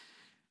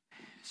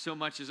So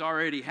much has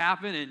already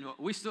happened, and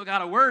we still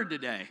got a word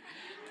today.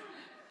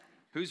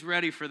 Who's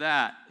ready for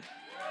that?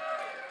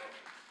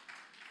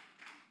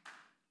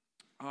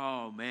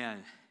 Oh, man.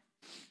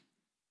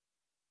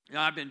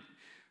 I've been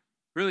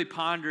really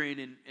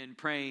pondering and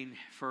praying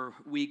for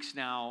weeks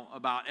now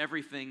about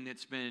everything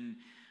that's been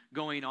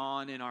going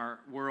on in our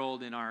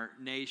world, in our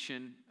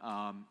nation.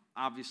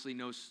 Obviously,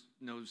 no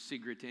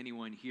secret to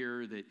anyone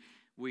here that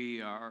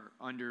we are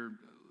under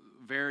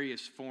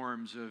various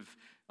forms of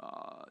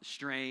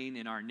strain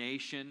in our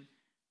nation.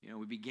 You know,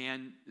 we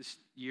began this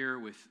year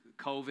with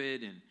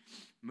COVID and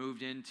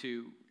moved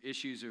into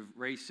issues of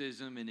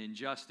racism and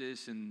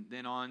injustice, and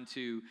then on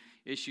to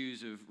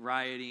issues of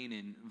rioting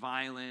and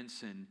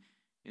violence and,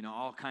 you know,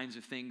 all kinds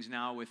of things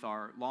now with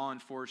our law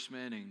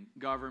enforcement and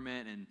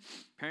government, and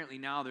apparently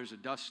now there's a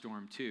dust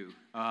storm too.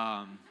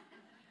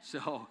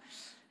 So,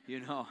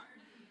 you know,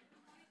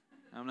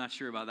 I'm not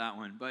sure about that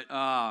one, but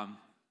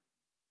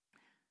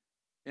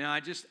you know,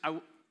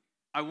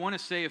 I want to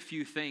say a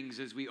few things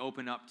as we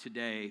open up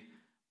today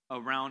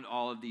around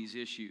all of these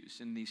issues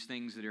and these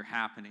things that are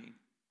happening.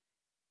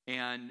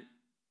 And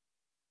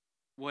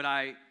what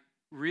I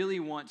really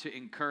want to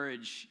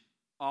encourage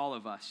all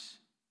of us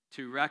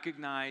to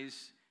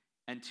recognize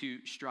and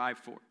to strive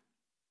for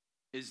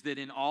is that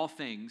in all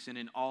things and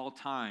in all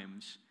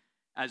times,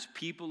 as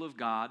people of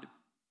God,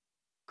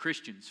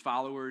 Christians,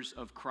 followers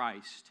of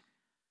Christ,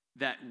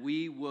 that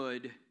we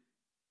would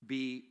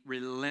be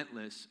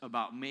relentless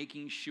about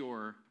making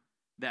sure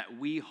that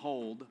we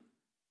hold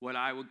what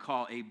I would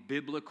call a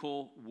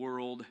biblical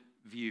world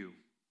view.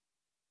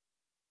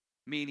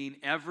 Meaning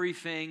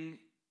everything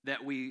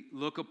that we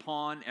look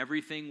upon,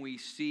 everything we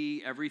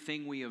see,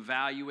 everything we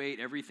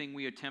evaluate, everything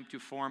we attempt to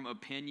form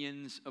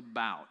opinions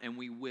about, and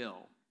we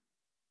will,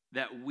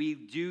 that we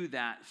do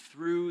that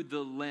through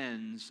the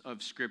lens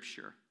of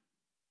Scripture.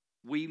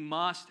 We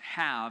must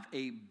have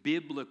a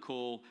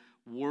biblical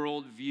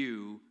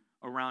worldview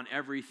around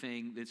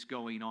everything that's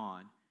going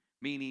on.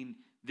 Meaning,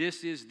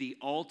 this is the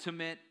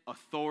ultimate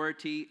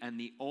authority and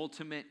the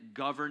ultimate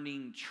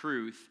governing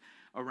truth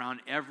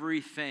around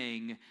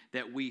everything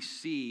that we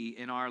see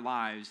in our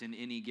lives in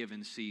any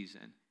given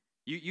season.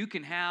 You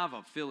can have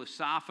a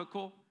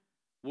philosophical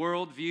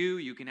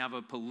worldview, you can have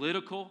a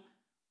political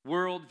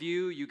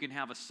worldview, you can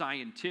have a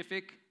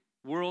scientific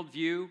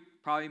worldview,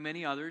 probably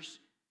many others.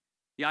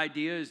 The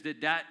idea is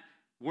that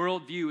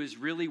worldview is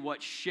really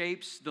what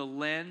shapes the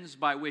lens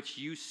by which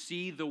you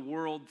see the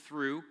world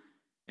through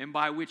and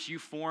by which you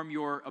form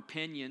your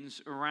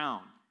opinions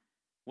around.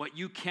 What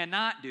you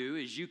cannot do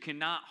is you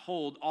cannot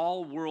hold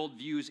all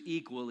worldviews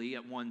equally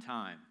at one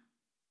time.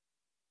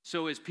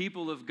 So as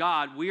people of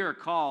God, we are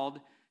called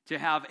to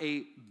have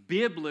a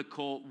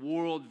biblical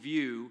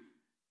worldview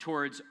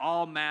towards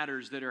all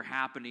matters that are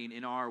happening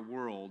in our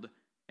world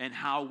and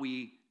how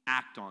we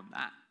act on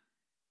that.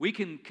 We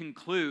can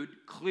conclude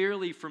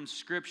clearly from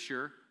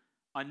Scripture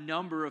a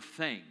number of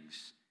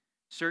things.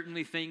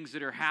 Certainly things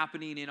that are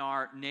happening in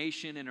our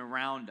nation and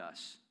around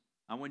us.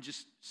 I want to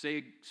just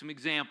say some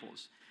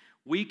examples.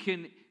 We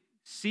can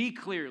see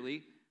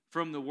clearly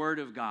from the Word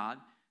of God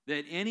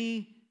that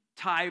any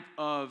type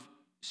of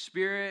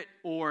spirit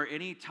or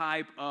any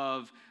type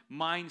of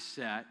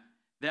mindset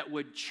that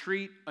would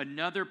treat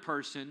another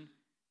person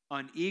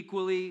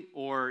unequally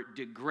or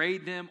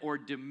degrade them or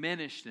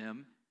diminish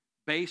them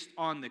based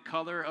on the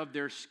color of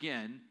their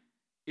skin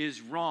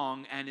is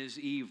wrong and is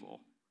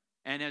evil.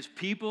 And as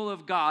people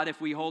of God,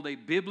 if we hold a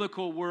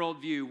biblical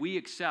worldview, we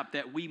accept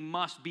that we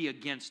must be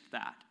against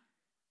that.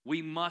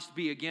 We must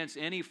be against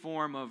any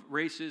form of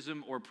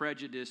racism or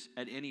prejudice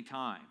at any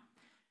time.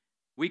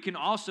 We can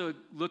also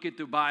look at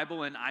the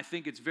Bible, and I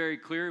think it's very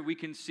clear. We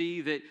can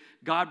see that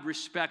God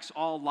respects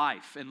all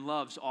life and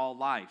loves all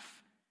life.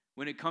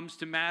 When it comes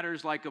to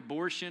matters like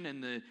abortion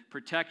and the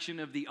protection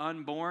of the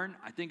unborn,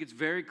 I think it's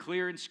very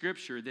clear in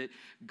Scripture that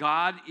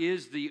God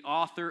is the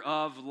author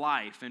of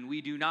life, and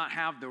we do not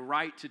have the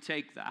right to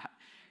take that.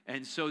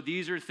 And so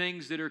these are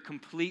things that are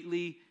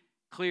completely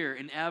clear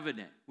and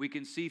evident. We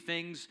can see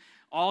things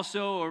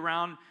also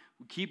around,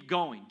 keep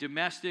going,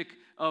 domestic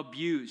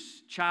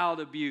abuse,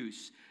 child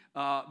abuse,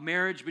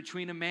 marriage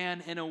between a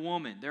man and a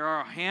woman. There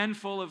are a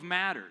handful of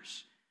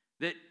matters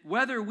that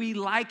whether we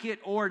like it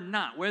or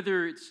not,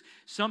 whether it's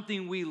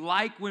something we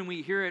like when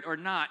we hear it or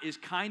not, is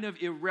kind of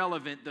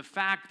irrelevant. The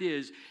fact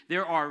is,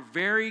 there are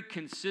very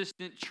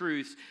consistent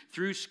truths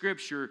through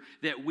Scripture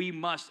that we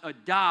must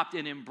adopt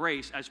and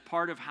embrace as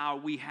part of how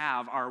we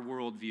have our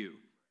worldview.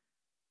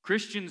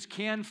 Christians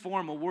can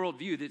form a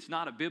worldview that's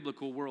not a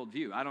biblical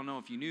worldview. I don't know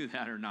if you knew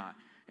that or not.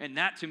 And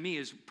that, to me,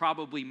 is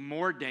probably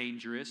more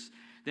dangerous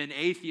than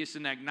atheists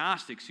and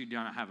agnostics who do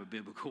not have a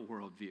biblical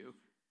worldview.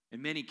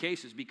 In many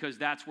cases, because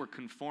that's where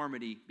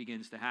conformity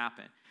begins to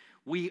happen.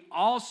 We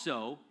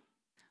also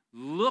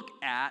look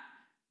at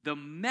the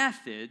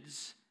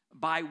methods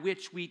by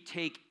which we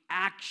take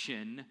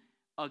action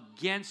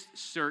against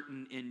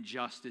certain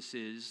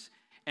injustices,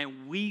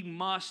 and we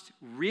must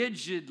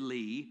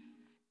rigidly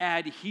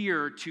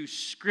adhere to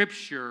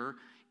Scripture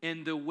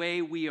in the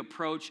way we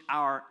approach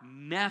our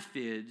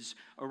methods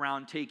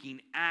around taking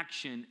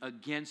action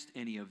against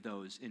any of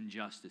those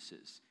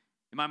injustices.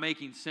 Am I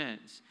making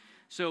sense?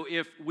 So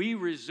if we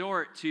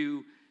resort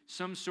to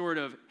some sort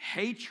of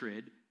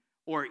hatred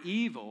or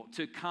evil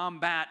to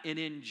combat an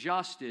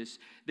injustice,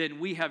 then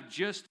we have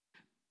just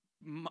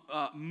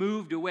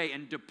moved away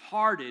and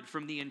departed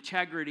from the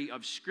integrity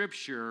of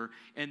Scripture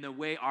and the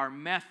way our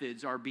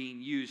methods are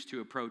being used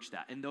to approach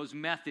that. And those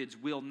methods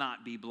will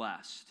not be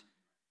blessed.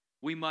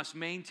 We must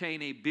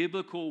maintain a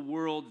biblical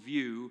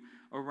worldview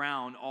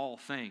around all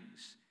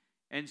things.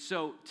 And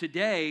so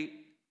today,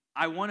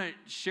 I want to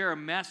share a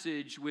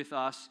message with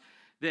us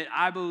that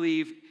I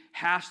believe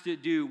has to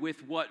do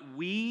with what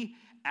we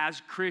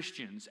as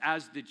Christians,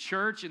 as the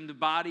church and the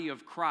body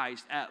of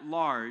Christ at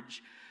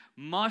large,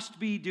 must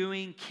be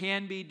doing,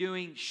 can be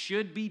doing,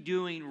 should be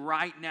doing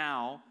right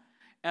now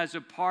as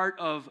a part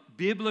of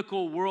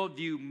biblical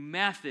worldview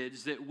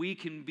methods that we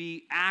can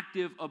be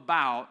active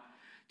about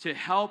to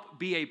help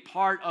be a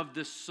part of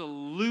the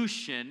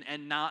solution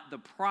and not the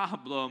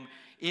problem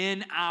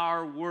in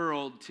our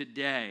world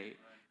today.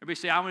 Everybody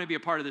say, I want to be a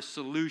part of the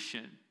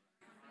solution.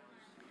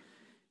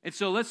 And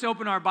so let's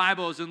open our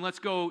Bibles and let's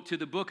go to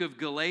the book of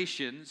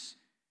Galatians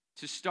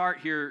to start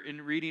here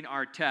in reading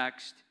our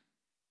text.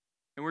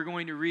 And we're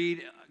going to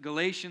read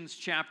Galatians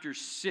chapter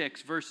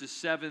 6, verses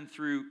 7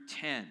 through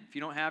 10. If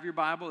you don't have your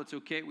Bible, it's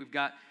okay. We've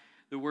got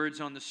the words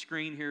on the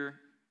screen here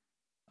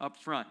up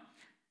front.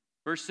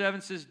 Verse 7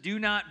 says, do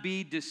not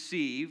be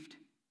deceived.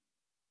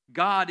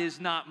 God is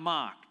not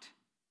mocked.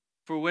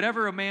 For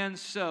whatever a man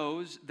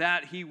sows,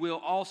 that he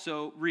will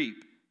also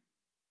reap.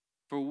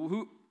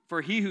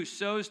 For he who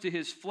sows to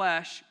his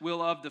flesh will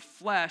of the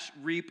flesh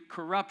reap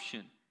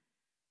corruption.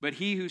 But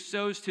he who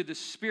sows to the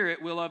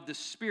Spirit will of the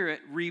Spirit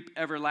reap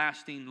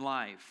everlasting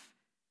life.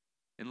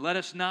 And let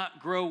us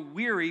not grow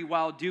weary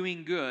while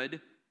doing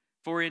good,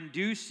 for in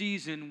due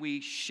season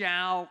we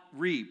shall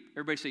reap.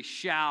 Everybody say,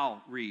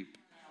 shall reap.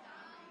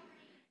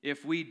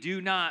 If we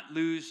do not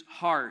lose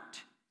heart.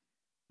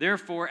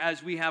 Therefore,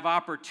 as we have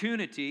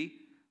opportunity,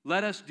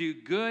 let us do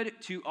good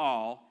to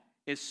all,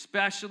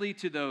 especially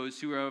to those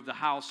who are of the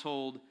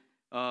household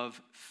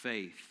of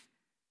faith.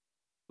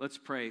 Let's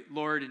pray.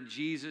 Lord, in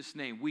Jesus'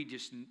 name, we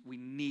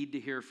need to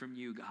hear from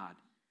you, God.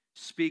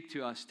 Speak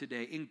to us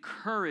today.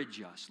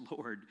 Encourage us,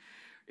 Lord.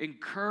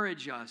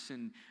 Encourage us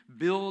and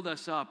build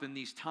us up in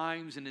these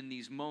times and in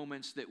these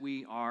moments that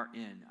we are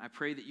in. I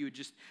pray that you would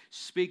just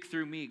speak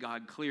through me,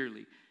 God,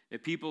 clearly.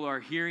 That people are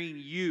hearing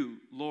you,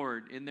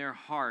 Lord, in their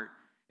heart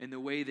in the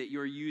way that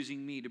you're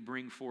using me to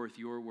bring forth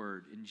your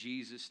word. In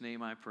Jesus'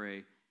 name I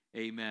pray.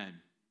 Amen.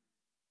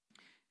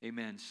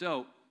 Amen.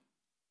 So,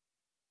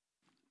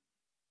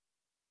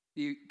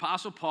 the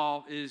Apostle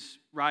Paul is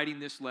writing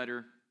this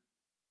letter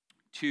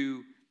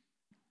to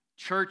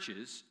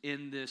churches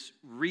in this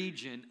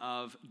region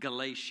of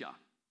Galatia.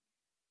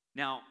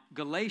 Now,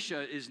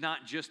 Galatia is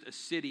not just a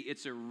city,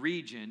 it's a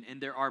region,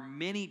 and there are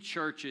many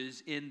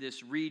churches in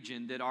this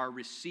region that are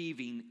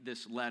receiving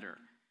this letter.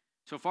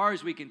 So far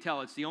as we can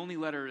tell, it's the only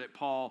letter that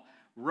Paul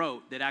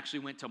wrote that actually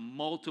went to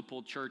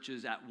multiple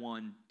churches at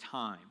one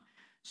time.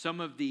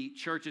 Some of the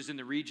churches in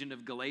the region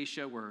of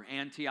Galatia were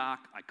Antioch,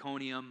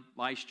 Iconium,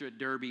 Lystra,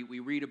 Derbe. We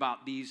read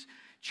about these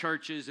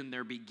churches and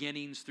their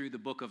beginnings through the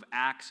book of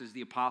Acts as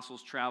the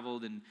apostles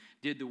traveled and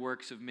did the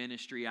works of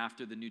ministry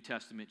after the New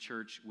Testament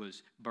church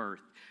was birthed.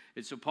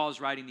 And so Paul's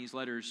writing this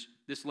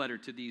letter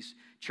to these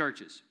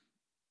churches.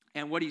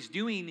 And what he's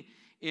doing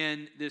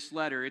in this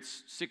letter,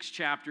 it's 6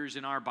 chapters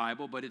in our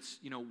Bible, but it's,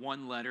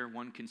 one letter,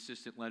 one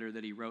consistent letter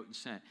that he wrote and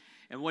sent.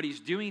 And what he's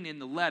doing in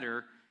the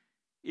letter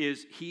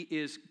is he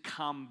is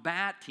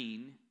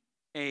combating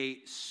a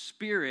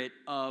spirit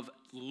of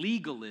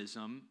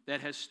legalism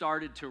that has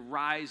started to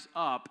rise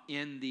up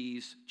in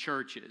these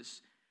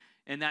churches.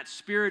 And that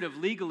spirit of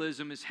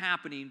legalism is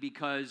happening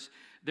because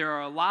there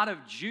are a lot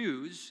of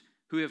Jews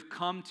who have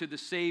come to the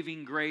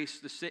saving grace,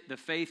 the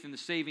faith and the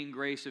saving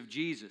grace of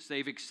Jesus.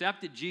 They've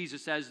accepted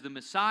Jesus as the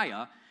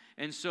Messiah,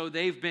 and so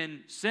they've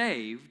been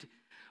saved,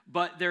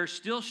 but they're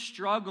still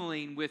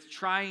struggling with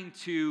trying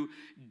to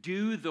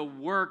do the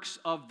works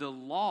of the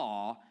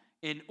law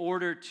in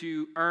order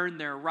to earn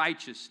their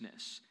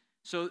righteousness.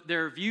 So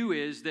their view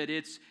is that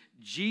it's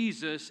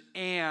Jesus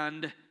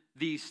and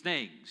these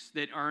things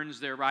that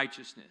earns their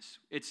righteousness.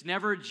 It's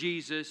never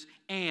Jesus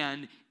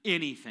and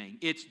anything.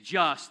 It's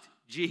just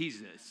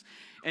Jesus.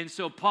 And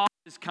so Paul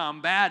is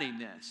combating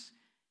this,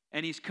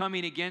 and he's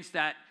coming against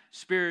that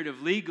spirit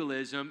of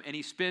legalism, and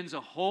he spends a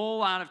whole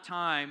lot of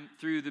time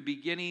through the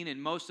beginning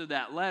and most of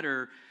that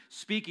letter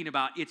speaking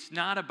about it's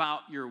not about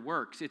your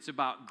works, it's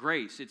about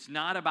grace. It's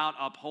not about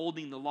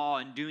upholding the law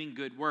and doing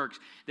good works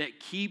that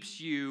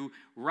keeps you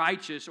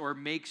righteous or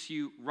makes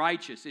you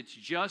righteous. It's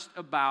just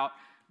about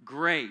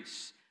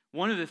grace.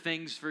 One of the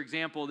things, for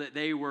example, that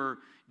they were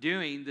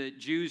doing, the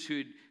Jews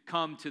who'd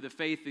come to the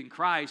faith in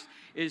Christ,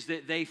 is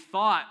that they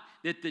thought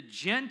that the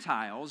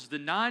Gentiles, the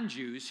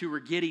non-Jews who were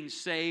getting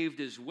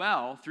saved as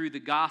well through the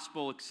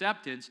gospel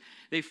acceptance,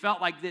 they felt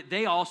like that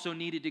they also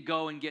needed to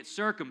go and get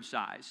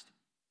circumcised.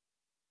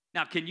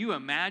 Now, can you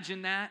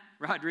imagine that,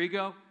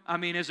 Rodrigo? I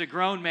mean, as a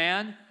grown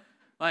man,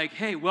 like,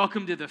 hey,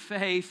 welcome to the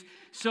faith.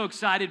 So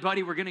excited,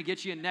 buddy. We're going to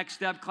get you in next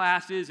step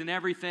classes and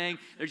everything.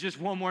 There's just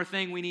one more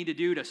thing we need to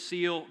do to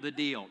seal the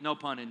deal. No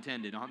pun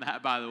intended on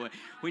that, by the way.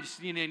 We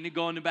just need to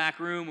go in the back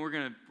room. We're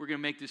gonna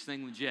make this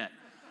thing legit.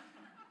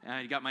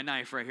 You got my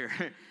knife right here.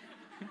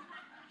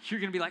 You're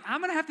going to be like,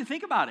 I'm going to have to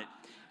think about it.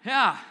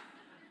 Yeah,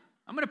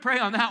 I'm going to pray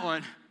on that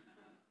one.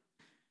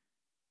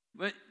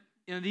 But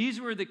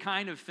these were the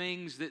kind of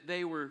things that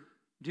they were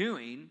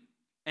doing.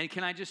 And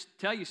can I just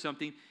tell you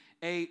something?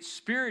 A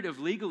spirit of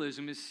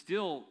legalism is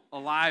still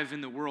alive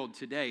in the world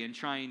today and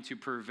trying to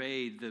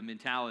pervade the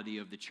mentality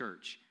of the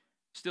church.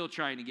 Still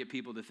trying to get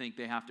people to think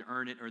they have to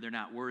earn it, or they're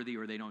not worthy,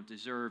 or they don't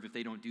deserve. If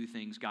they don't do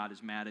things, God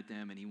is mad at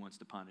them and he wants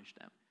to punish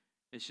them.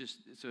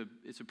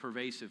 It's a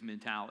pervasive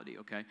mentality,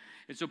 okay?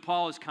 And so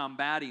Paul is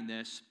combating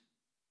this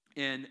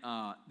in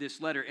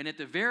this letter. And at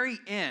the very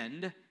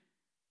end,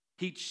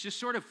 he just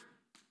sort of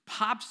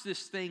pops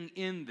this thing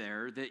in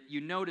there that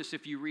you notice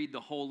if you read the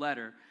whole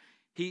letter.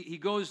 He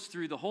goes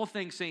through the whole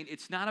thing saying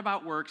it's not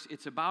about works,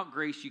 it's about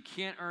grace. You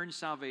can't earn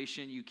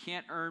salvation, you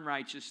can't earn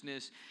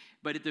righteousness.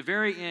 But at the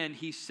very end,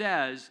 he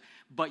says,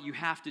 but you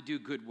have to do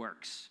good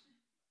works.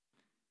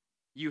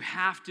 You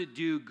have to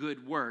do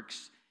good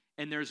works,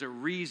 and there's a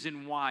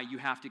reason why you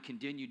have to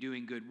continue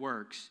doing good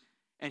works.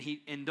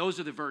 And those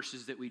are the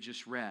verses that we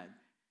just read.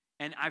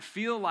 And I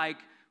feel like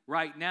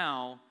right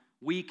now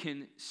we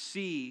can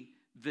see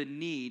the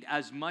need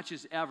as much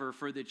as ever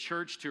for the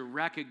church to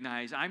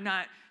recognize I'm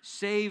not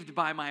saved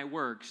by my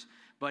works,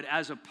 but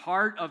as a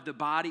part of the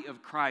body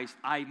of Christ,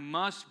 I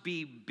must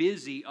be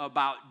busy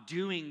about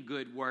doing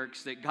good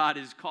works that God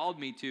has called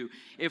me to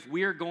if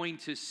we're going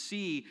to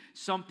see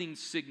something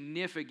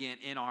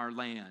significant in our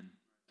land.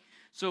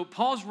 So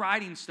Paul's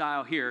writing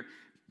style here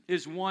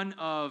is one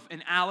of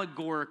an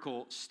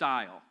allegorical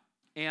style.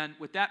 And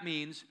what that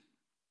means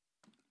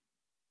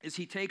is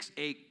he takes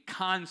a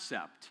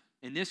concept,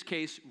 in this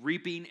case,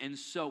 reaping and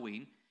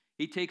sowing.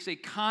 He takes a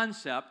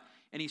concept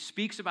and he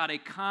speaks about a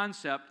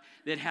concept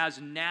that has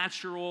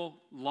natural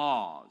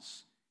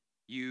laws.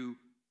 You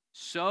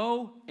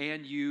sow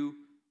and you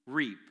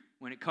reap.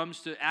 When it comes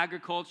to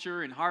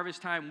agriculture and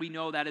harvest time, we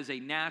know that is a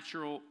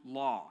natural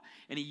law.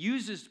 And he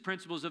uses the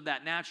principles of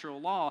that natural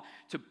law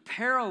to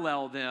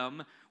parallel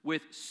them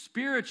with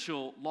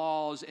spiritual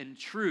laws and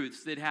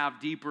truths that have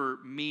deeper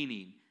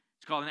meaning.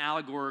 It's called an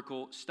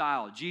allegorical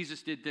style.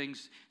 Jesus did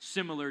things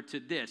similar to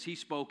this. He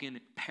spoke in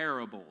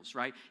parables,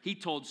 right? He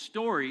told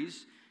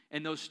stories,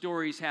 and those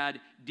stories had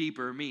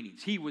deeper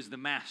meanings. He was the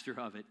master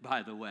of it,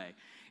 by the way.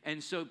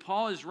 And so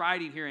Paul is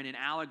writing here in an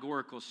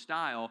allegorical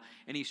style,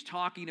 and he's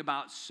talking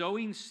about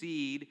sowing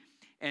seed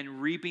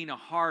and reaping a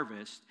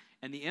harvest.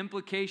 And the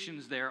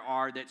implications there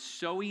are that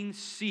sowing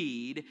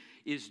seed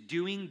is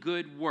doing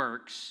good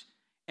works,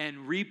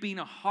 and reaping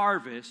a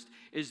harvest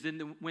is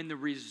then when the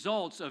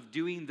results of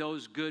doing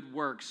those good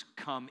works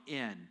come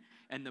in,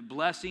 and the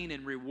blessing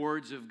and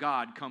rewards of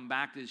God come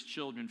back to his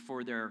children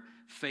for their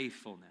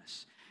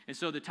faithfulness. And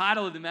so the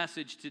title of the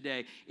message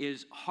today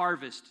is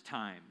Harvest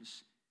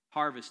Times.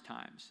 Harvest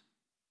Times.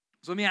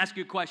 So let me ask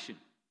you a question.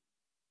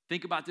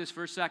 Think about this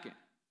for a second.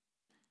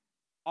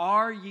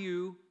 Are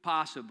you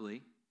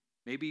possibly,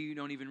 maybe you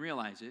don't even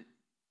realize it,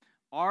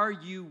 are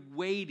you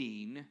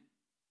waiting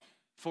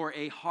for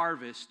a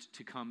harvest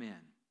to come in?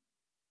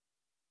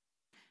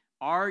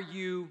 Are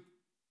you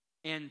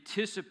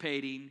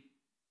anticipating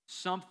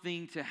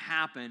something to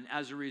happen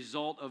as a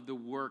result of the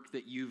work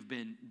that you've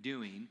been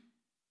doing?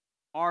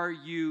 Are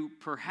you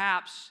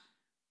perhaps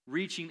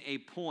reaching a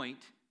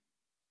point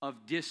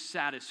of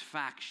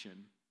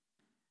dissatisfaction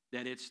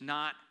that it's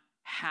not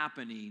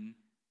happening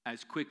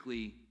as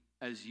quickly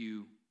as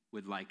you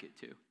would like it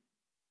to?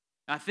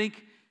 I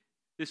think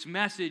this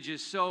message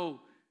is so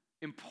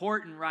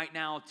important right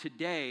now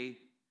today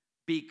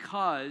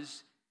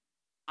because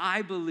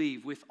I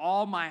believe with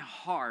all my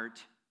heart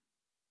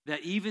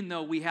that even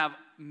though we have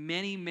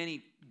many,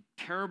 many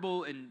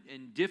terrible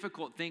and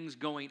difficult things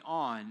going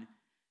on,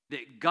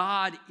 that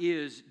God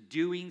is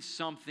doing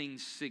something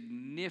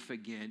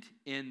significant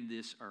in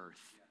this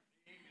earth.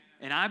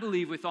 And I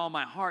believe with all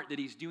my heart that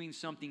he's doing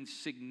something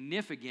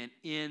significant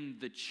in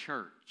the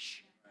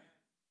church.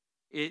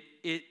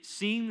 It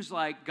seems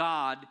like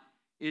God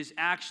is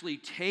actually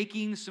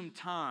taking some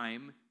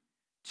time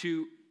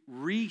to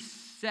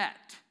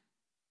reset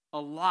a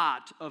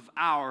lot of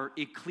our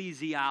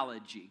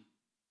ecclesiology.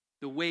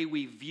 The way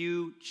we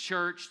view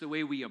church, the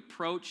way we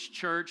approach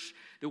church,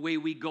 the way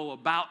we go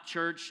about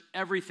church,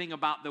 everything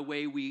about the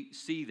way we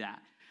see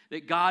that.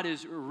 That God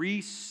is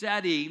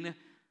resetting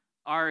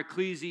our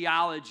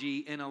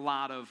ecclesiology in a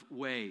lot of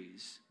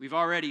ways. We've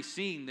already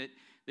seen that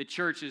the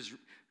church has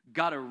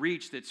got a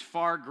reach that's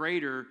far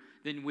greater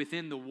than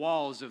within the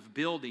walls of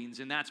buildings,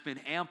 and that's been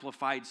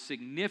amplified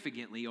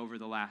significantly over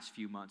the last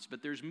few months.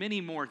 But there's many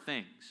more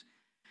things.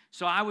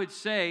 So I would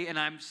say, and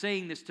I'm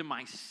saying this to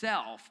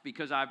myself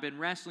because I've been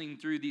wrestling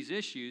through these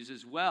issues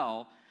as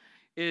well,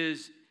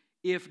 is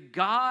if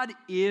God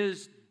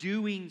is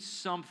doing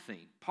something,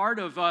 part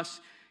of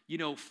us,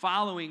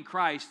 following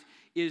Christ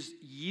is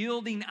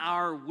yielding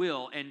our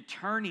will and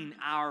turning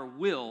our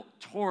will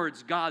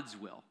towards God's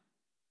will.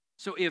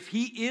 So if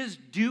he is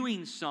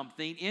doing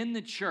something in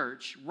the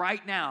church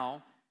right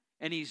now,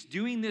 and he's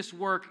doing this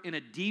work in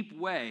a deep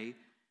way,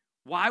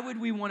 why would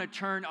we want to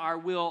turn our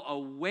will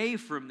away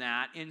from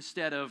that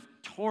instead of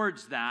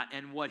towards that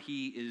and what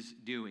he is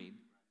doing?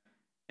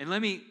 And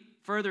let me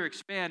further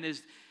expand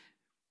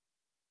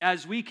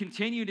as we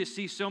continue to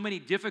see so many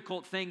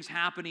difficult things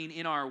happening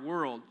in our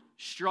world,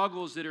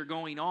 struggles that are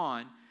going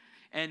on,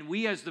 and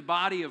we as the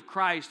body of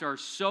Christ are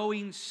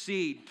sowing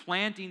seed,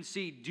 planting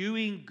seed,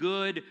 doing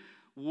good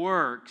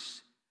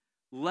works,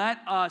 let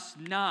us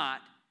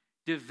not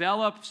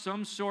develop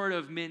some sort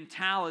of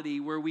mentality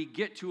where we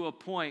get to a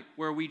point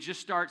where we just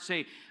start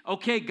saying,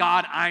 okay,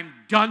 God, I'm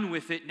done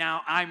with it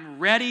now. I'm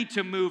ready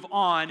to move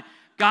on.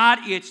 God,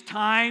 it's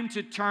time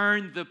to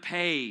turn the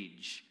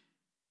page.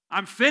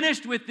 I'm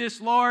finished with this,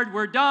 Lord.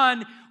 We're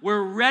done.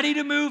 We're ready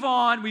to move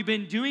on. We've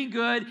been doing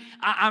good.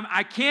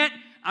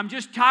 I'm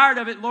just tired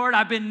of it, Lord.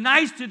 I've been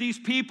nice to these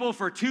people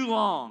for too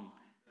long.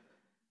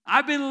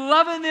 I've been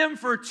loving them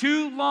for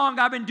too long.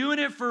 I've been doing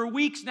it for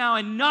weeks now,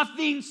 and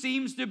nothing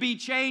seems to be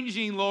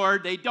changing,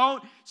 Lord. They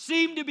don't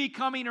seem to be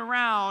coming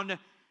around.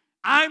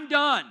 I'm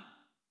done.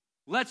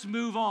 Let's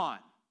move on.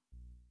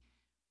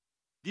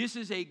 This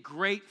is a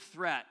great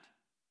threat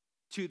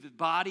to the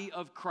body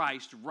of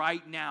Christ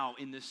right now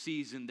in the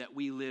season that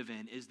we live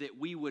in, is that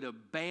we would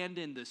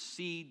abandon the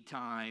seed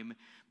time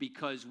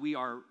because we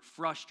are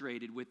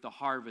frustrated with the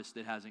harvest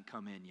that hasn't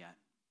come in yet.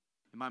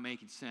 Am I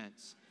making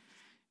sense?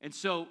 And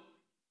so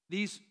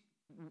these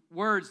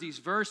words, these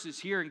verses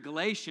here in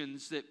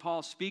Galatians that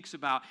Paul speaks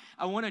about,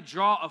 I want to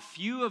draw a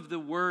few of the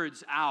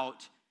words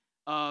out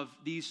of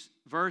these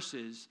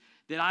verses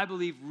that I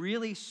believe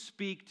really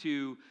speak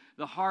to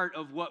the heart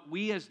of what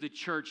we as the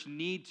church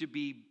need to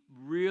be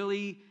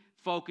really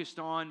focused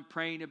on,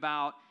 praying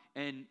about,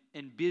 and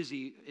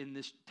busy in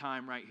this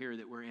time right here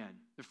that we're in.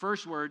 The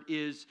first word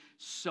is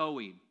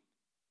sowing.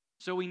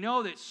 So we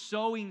know that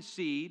sowing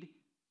seed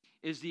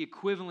is the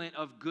equivalent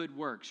of good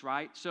works,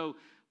 right? So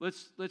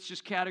let's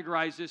just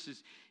categorize this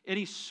as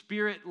any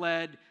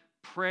spirit-led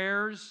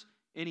prayers,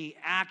 any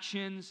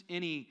actions,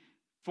 any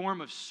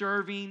form of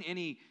serving,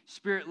 any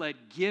spirit-led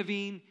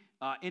giving,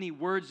 any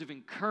words of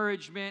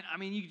encouragement. I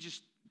mean, you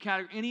just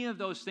categorize any of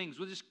those things.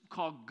 We'll just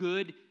call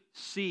good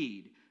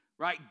seed,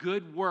 right?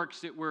 Good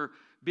works that we're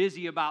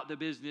busy about the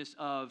business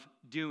of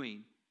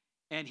doing.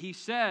 And he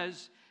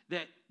says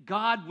that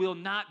God will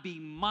not be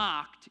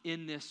mocked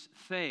in this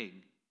thing.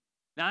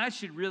 Now, that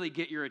should really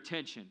get your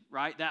attention,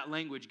 right? That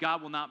language,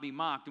 God will not be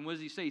mocked. And what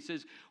does he say? He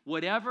says,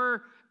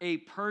 whatever a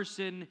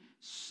person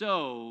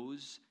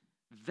sows,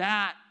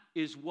 that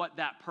is what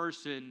that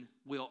person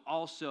will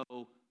also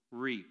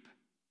reap.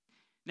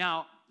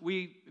 Now,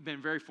 we've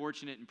been very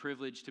fortunate and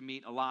privileged to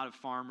meet a lot of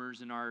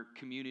farmers in our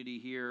community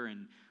here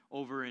and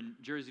over in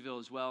Jerseyville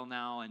as well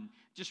now, and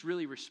just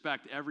really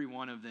respect every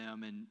one of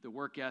them and the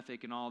work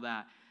ethic and all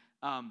that.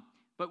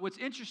 But what's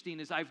interesting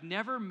is I've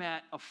never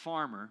met a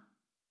farmer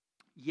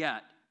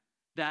yet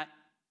that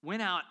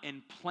went out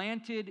and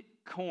planted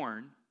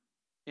corn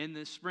in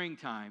the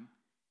springtime,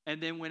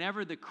 and then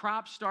whenever the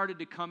crop started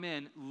to come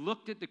in,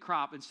 looked at the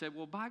crop and said,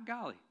 well, by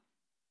golly,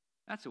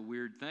 that's a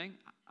weird thing.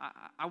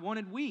 I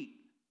wanted wheat,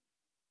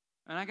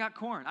 and I got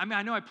corn. I mean,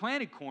 I know I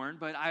planted corn,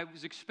 but I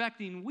was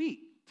expecting wheat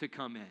to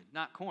come in,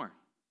 not corn.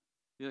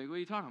 You're like, what are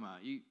you talking about?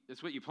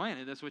 That's what you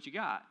planted. That's what you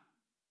got,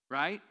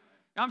 right?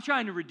 I'm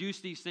trying to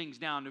reduce these things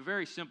down to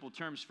very simple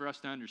terms for us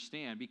to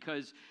understand,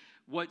 because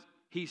what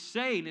he's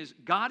saying is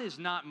God is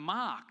not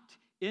mocked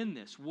in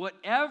this.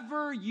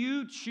 Whatever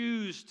you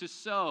choose to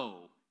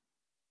sow,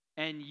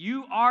 and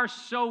you are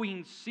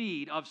sowing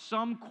seed of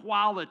some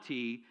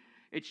quality,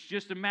 it's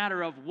just a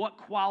matter of what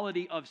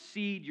quality of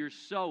seed you're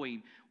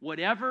sowing.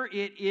 Whatever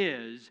it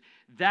is,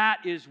 that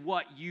is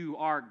what you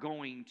are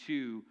going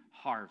to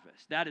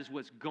harvest. That is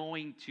what's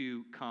going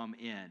to come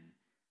in.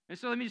 And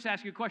so let me just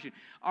ask you a question.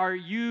 Are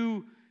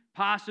you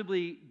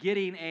possibly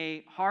getting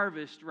a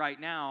harvest right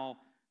now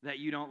that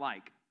you don't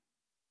like?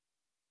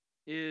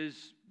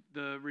 Is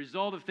the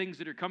result of things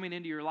that are coming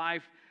into your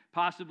life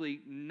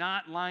possibly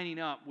not lining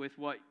up with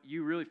what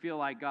you really feel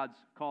like God's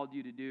called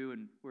you to do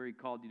and where he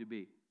called you to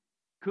be?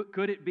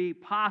 Could it be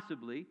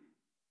possibly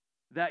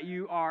that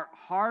you are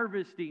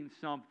harvesting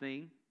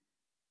something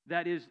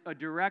that is a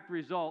direct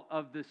result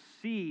of the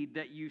seed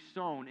that you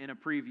sown in a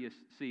previous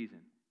season?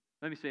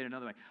 Let me say it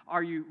another way.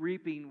 Are you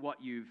reaping what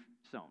you've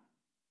sown?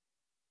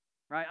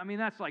 Right? I mean,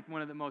 that's like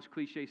one of the most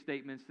cliche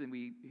statements that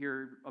we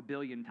hear a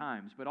billion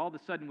times. But all of a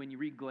sudden, when you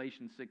read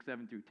Galatians 6,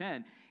 7 through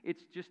 10,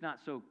 it's just not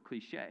so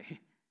cliche.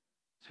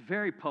 It's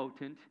very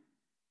potent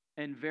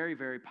and very,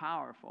 very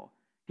powerful.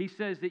 He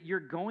says that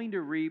you're going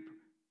to reap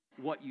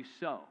what you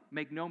sow.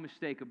 Make no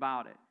mistake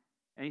about it.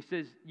 And he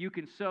says you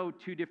can sow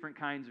two different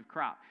kinds of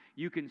crop.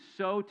 You can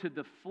sow to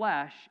the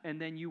flesh,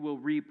 and then you will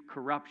reap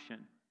corruption.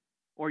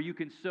 Or you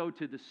can sow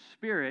to the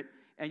Spirit,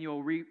 and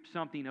you'll reap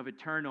something of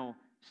eternal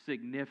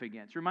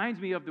significance. Reminds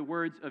me of the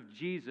words of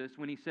Jesus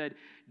when he said,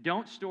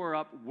 "Don't store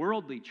up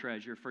worldly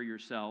treasure for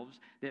yourselves,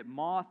 that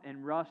moth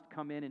and rust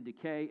come in and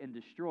decay and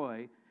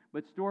destroy,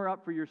 but store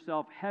up for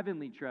yourself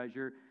heavenly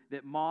treasure,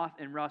 that moth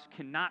and rust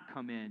cannot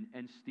come in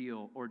and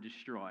steal or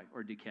destroy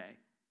or decay."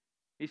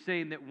 He's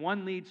saying that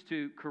one leads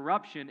to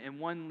corruption and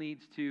one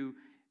leads to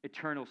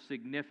eternal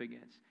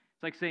significance.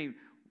 It's like saying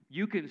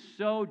you can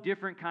sow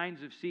different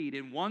kinds of seed,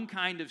 and one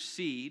kind of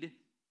seed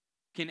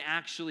can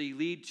actually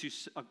lead to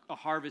a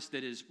harvest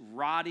that is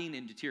rotting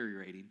and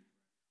deteriorating,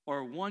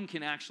 or one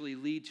can actually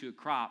lead to a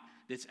crop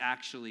that's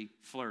actually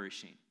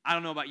flourishing. I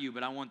don't know about you,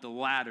 but I want the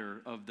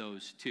latter of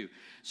those two.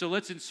 So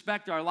let's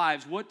inspect our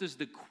lives. What does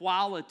the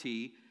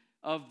quality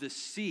of the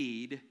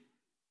seed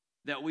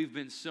that we've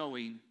been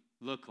sowing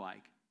look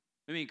like?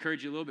 Let me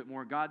encourage you a little bit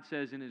more. God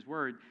says in His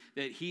Word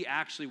that He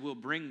actually will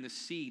bring the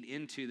seed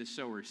into the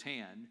sower's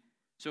hand.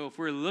 So if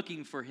we're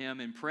looking for Him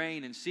and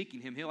praying and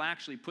seeking Him, He'll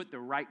actually put the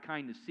right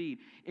kind of seed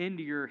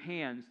into your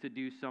hands to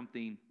do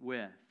something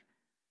with.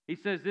 He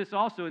says this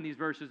also in these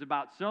verses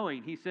about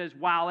sowing. He says,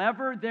 "While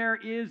ever there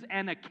is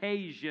an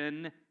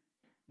occasion,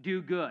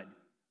 do good."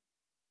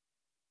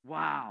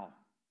 Wow.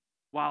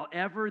 While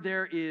ever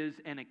there is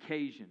an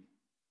occasion.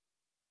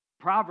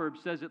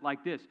 Proverbs says it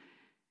like this: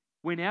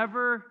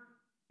 "Whenever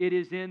it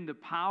is in the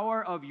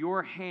power of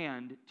your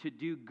hand to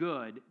do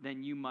good,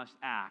 then you must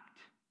act."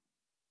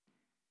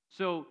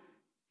 So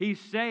he's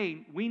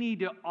saying we need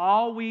to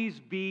always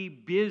be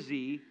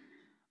busy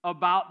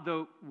about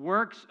the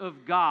works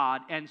of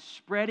God and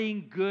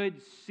spreading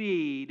good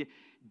seed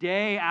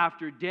day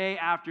after day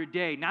after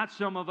day. Not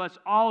some of us,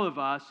 all of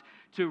us,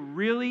 to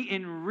really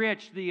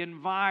enrich the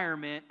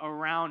environment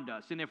around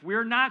us. And if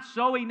we're not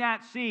sowing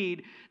that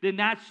seed, then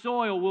that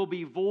soil will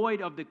be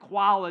void of the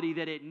quality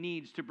that it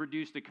needs to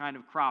produce the kind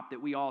of crop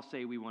that we all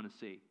say we want to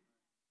see.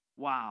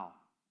 Wow.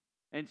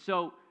 And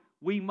so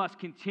we must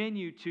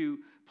continue to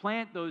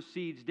plant those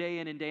seeds day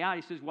in and day out.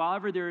 He says, while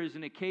ever there is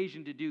an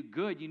occasion to do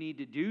good, you need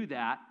to do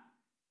that.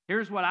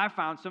 Here's what I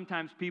found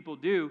sometimes people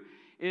do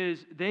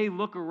is they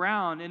look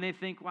around and they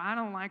think, well, I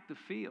don't like the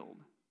field.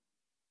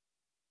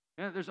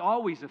 You know, there's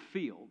always a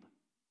field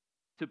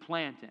to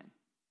plant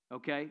in,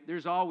 okay?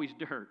 There's always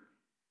dirt.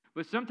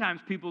 But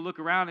sometimes people look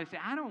around and say,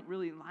 I don't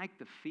really like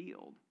the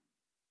field.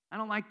 I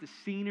don't like the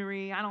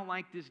scenery. I don't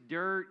like this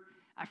dirt.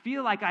 I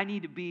feel like I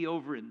need to be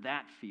over in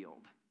that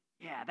field.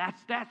 Yeah,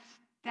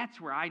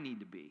 that's where I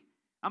need to be.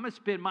 I'm going to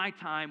spend my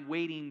time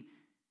waiting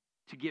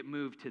to get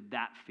moved to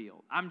that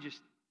field.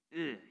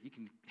 You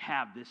can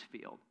have this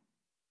field.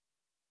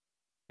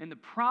 And the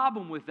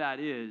problem with that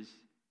is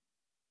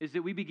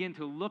that we begin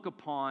to look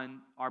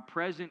upon our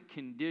present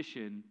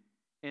condition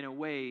in a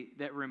way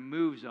that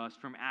removes us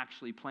from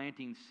actually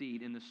planting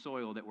seed in the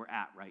soil that we're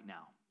at right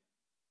now.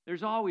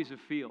 There's always a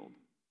field.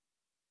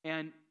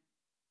 And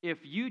if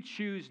you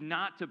choose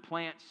not to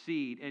plant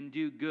seed and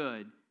do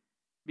good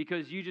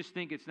because you just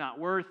think it's not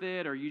worth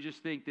it, or you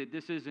just think that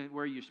this isn't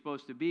where you're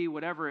supposed to be,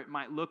 whatever it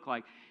might look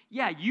like,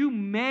 yeah, you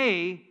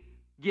may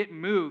get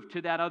moved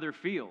to that other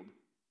field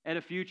at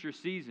a future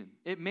season.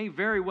 It may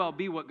very well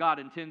be what God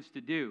intends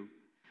to do.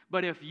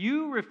 But if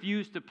you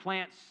refuse to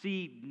plant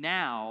seed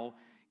now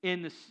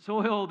in the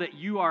soil that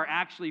you are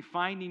actually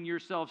finding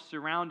yourself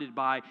surrounded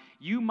by,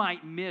 you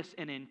might miss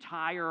an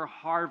entire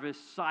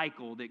harvest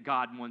cycle that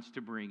God wants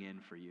to bring in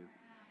for you.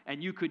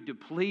 And you could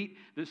deplete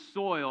the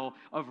soil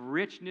of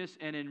richness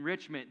and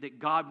enrichment that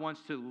God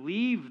wants to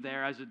leave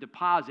there as a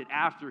deposit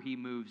after He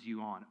moves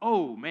you on.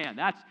 Oh, man,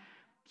 that's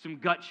some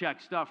gut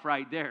check stuff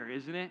right there,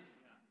 isn't it?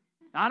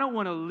 I don't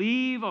want to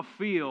leave a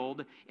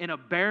field in a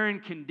barren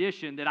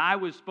condition that I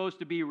was supposed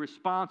to be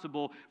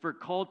responsible for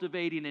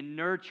cultivating and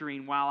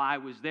nurturing while I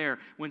was there,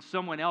 when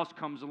someone else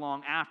comes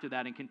along after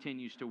that and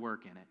continues to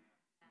work in it.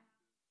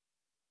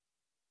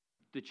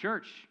 The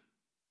church,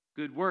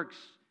 good works,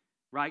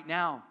 right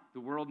now, the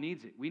world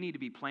needs it. We need to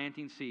be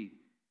planting seed.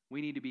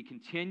 We need to be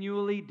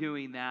continually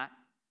doing that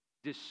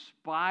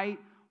despite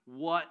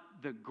what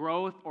the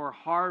growth or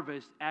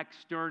harvest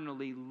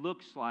externally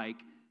looks like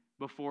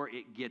before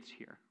it gets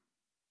here.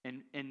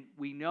 And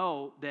we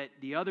know that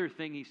the other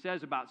thing he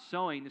says about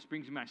sowing, this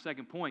brings me to my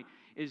second point,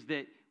 is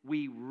that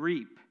we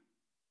reap.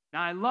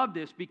 Now, I love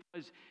this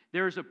because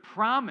there's a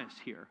promise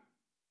here.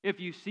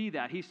 If you see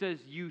that, he says,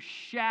 you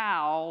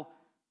shall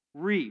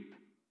reap.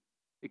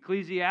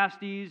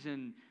 Ecclesiastes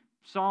and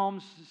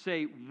Psalms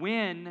say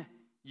when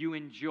you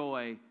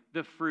enjoy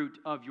the fruit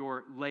of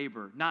your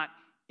labor, not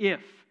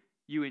if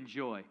you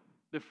enjoy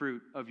the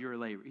fruit of your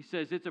labor. He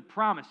says it's a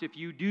promise. If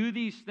you do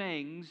these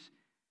things,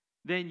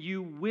 then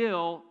you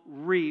will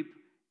reap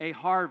a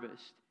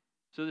harvest.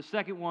 So the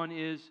second one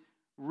is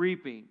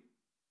reaping.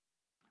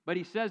 But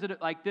he says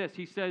it like this.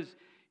 He says,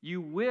 you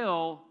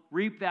will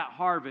reap that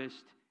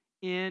harvest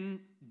in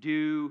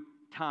due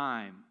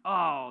time.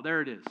 Oh,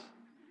 there it is.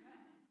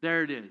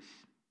 There it is.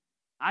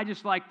 I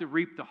just like to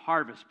reap the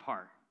harvest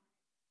part.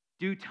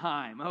 Due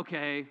time.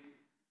 Okay.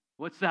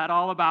 What's that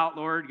all about,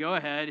 Lord? Go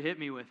ahead. Hit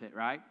me with it,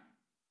 right?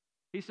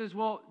 He says,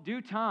 well, due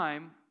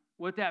time,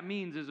 what that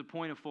means is a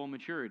point of full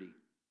maturity.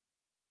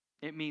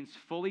 It means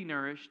fully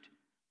nourished,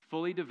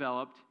 fully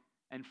developed,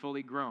 and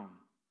fully grown.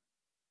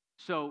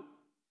 So,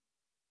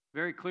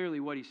 very clearly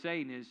what he's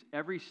saying is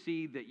every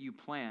seed that you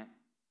plant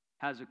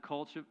has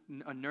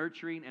a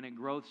nurturing and a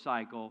growth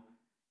cycle,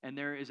 and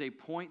there is a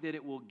point that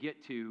it will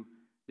get to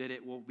that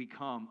it will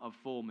become of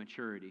full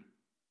maturity.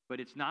 But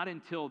it's not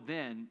until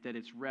then that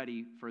it's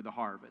ready for the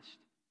harvest.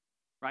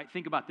 Right?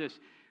 Think about this.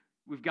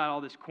 We've got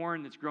all this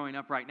corn that's growing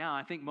up right now.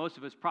 I think most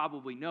of us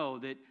probably know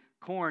that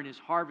corn is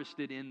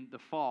harvested in the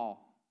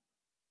fall.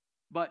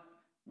 But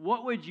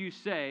what would you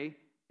say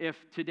if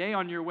today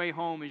on your way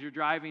home as you're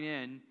driving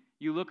in,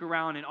 you look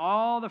around and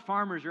all the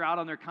farmers are out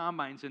on their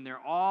combines and they're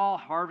all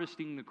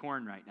harvesting the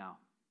corn right now?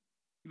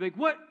 You'd be like,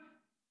 what?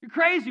 You're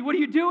crazy. What are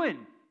you doing?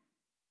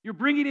 You're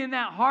bringing in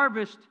that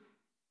harvest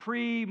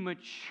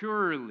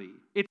prematurely.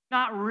 It's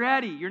not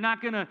ready. You're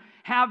not going to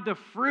have the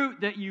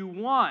fruit that you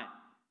want.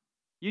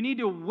 You need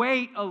to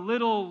wait a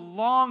little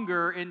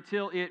longer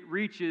until it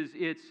reaches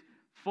its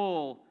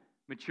full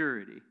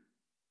maturity.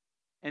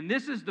 And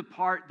this is the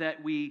part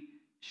that we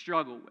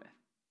struggle with,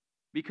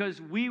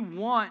 because we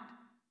want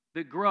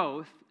the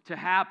growth to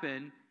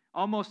happen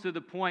almost to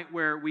the point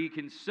where we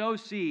can sow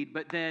seed,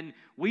 but then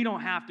we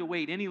don't have to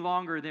wait any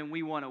longer than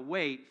we want to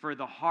wait for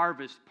the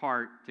harvest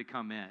part to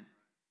come in.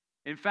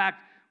 In fact,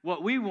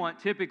 what we want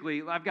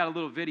typically, I've got a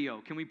little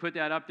video. Can we put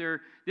that up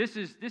there? This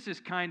is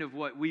kind of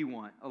what we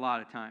want a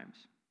lot of times.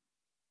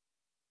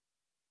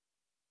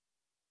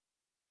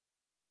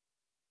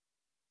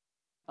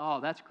 Oh,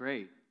 that's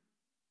great.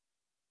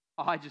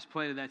 Oh, I just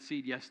planted that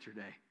seed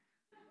yesterday.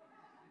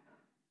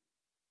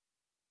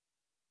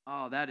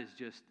 Oh, that is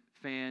just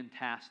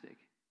fantastic.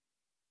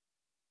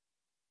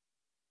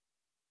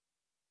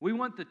 We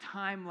want the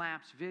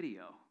time-lapse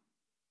video,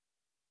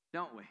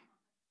 don't we?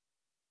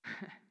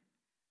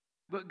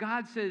 But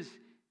God says,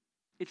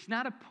 it's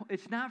not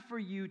for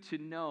you to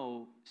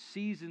know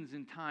seasons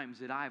and times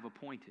that I've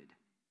appointed.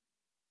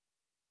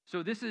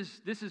 So this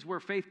is where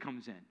faith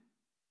comes in.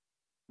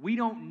 We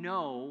don't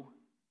know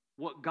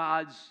what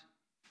God's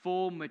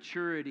full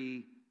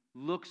maturity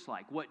looks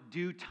like, what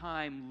due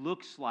time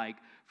looks like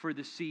for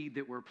the seed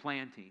that we're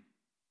planting.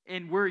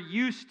 And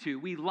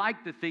we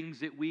like the things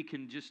that we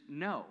can just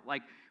know.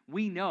 Like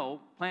we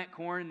know, plant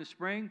corn in the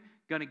spring,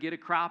 going to get a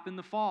crop in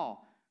the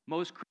fall.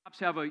 Most crops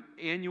have an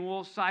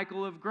annual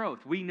cycle of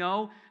growth. We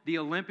know the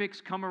Olympics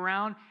come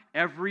around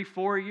every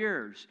 4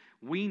 years.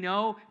 We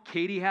know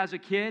Katie has a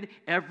kid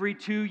every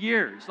 2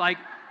 years. Like,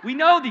 we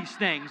know these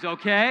things,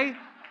 okay?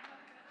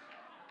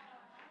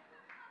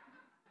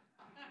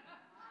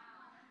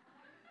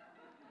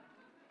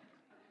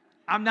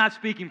 I'm not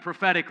speaking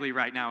prophetically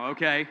right now,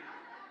 okay?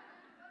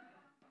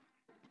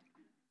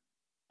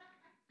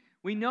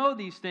 We know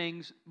these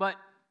things, but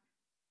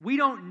we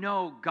don't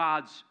know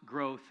God's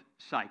growth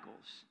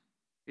cycles.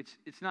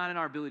 It's not in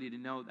our ability to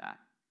know that.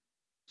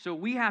 So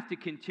we have to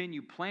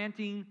continue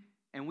planting,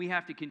 and we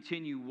have to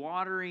continue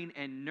watering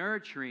and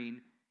nurturing.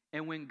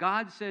 And when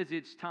God says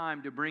it's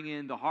time to bring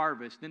in the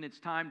harvest, then it's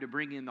time to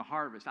bring in the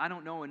harvest. I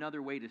don't know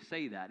another way to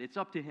say that. It's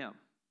up to Him.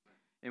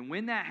 And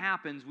when that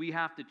happens, we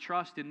have to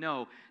trust and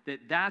know that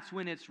that's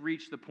when it's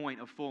reached the point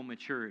of full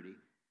maturity.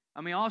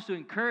 I mean, also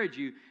encourage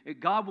you that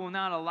God will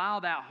not allow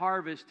that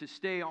harvest to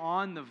stay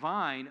on the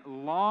vine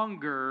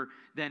longer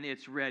than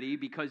it's ready,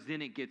 because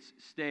then it gets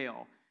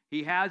stale.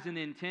 He has an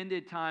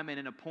intended time and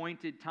an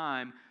appointed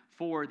time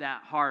for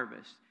that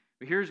harvest.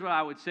 But here's what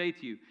I would say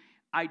to you.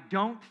 I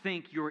don't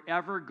think you're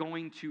ever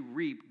going to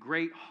reap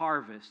great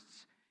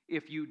harvests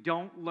if you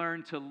don't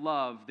learn to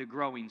love the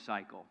growing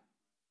cycle.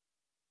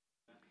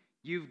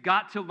 You've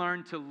got to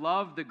learn to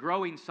love the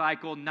growing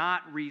cycle,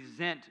 not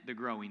resent the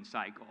growing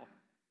cycle.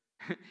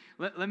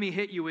 Let me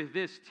hit you with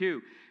this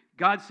too.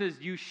 God says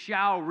you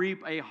shall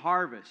reap a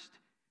harvest.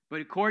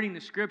 But according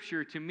to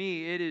Scripture, to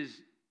me, it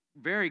is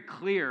very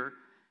clear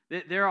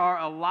that there are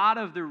a lot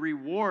of the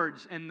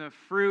rewards and the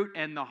fruit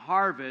and the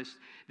harvest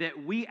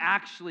that we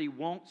actually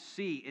won't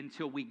see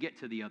until we get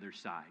to the other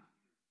side.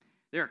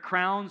 There are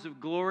crowns of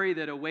glory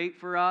that await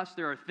for us.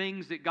 There are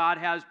things that God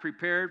has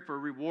prepared for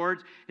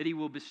rewards that He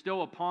will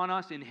bestow upon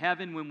us in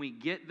heaven when we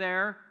get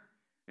there.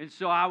 And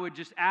so I would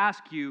just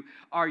ask you,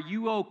 are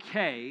you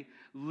okay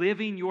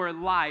living your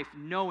life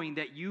knowing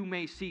that you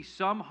may see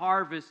some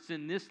harvests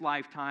in this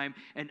lifetime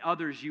and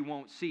others you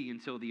won't see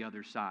until the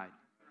other side?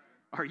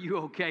 Are you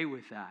okay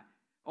with that?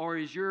 Or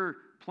is your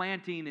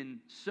planting and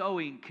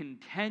sowing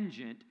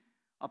contingent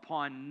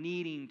upon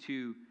needing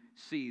to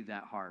see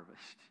that harvest?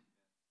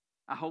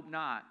 I hope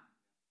not,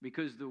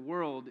 because the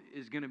world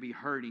is going to be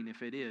hurting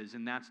if it is,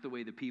 and that's the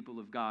way the people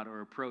of God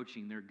are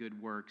approaching their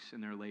good works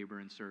and their labor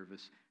and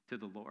service to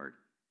the Lord.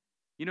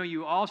 You know,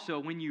 you also,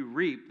 when you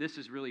reap, this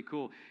is really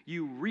cool,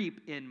 you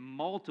reap in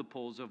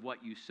multiples of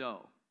what you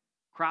sow.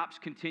 Crops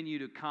continue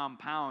to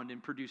compound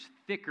and produce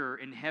thicker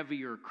and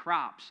heavier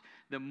crops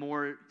the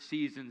more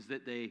seasons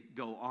that they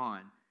go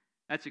on.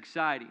 That's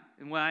exciting.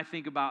 And what I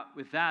think about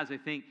with that is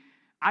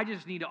I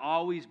just need to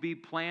always be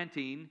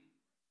planting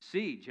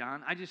seed,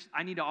 John.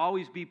 I need to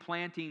always be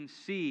planting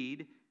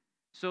seed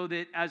so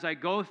that as I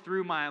go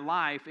through my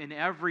life in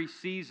every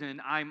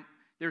season, I'm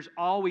there's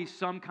always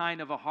some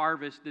kind of a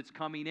harvest that's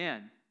coming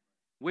in.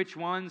 Which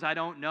ones, I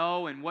don't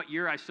know, and what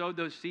year I sowed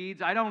those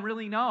seeds, I don't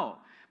really know.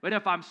 But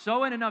if I'm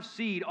sowing enough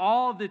seed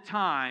all the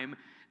time,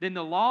 then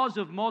the laws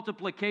of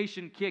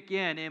multiplication kick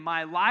in, and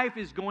my life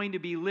is going to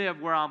be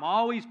lived where I'm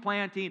always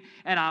planting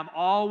and I'm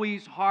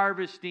always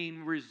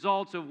harvesting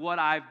results of what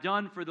I've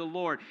done for the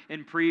Lord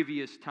in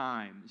previous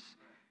times.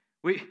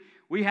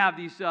 We have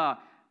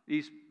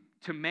these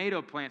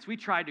tomato plants. We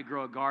tried to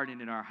grow a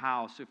garden in our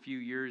house a few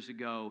years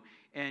ago,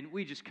 and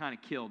we just kind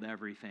of killed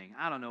everything.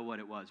 I don't know what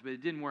it was, but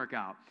it didn't work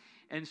out.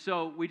 And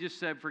so we just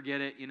said,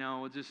 forget it,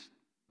 we'll just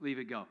leave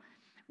it go.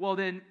 Well,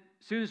 then,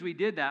 as soon as we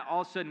did that,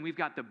 all of a sudden we've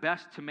got the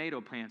best tomato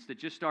plants that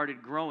just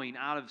started growing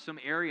out of some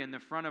area in the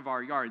front of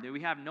our yard that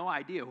we have no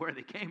idea where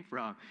they came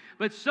from.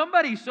 But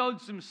somebody sowed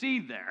some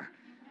seed there.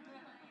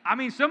 I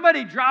mean,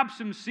 somebody dropped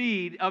some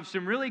seed of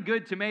some really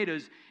good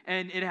tomatoes,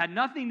 and it had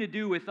nothing to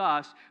do with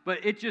us, but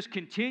it just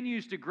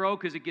continues to grow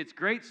because it gets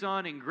great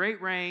sun and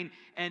great rain,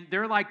 and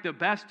they're like the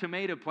best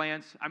tomato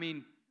plants. I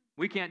mean,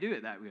 we can't do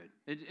it that good.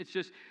 It's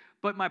just...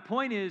 But my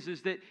point is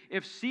that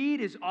if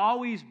seed is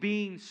always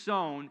being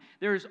sown,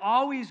 there's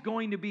always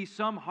going to be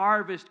some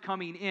harvest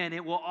coming in.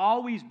 It will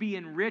always be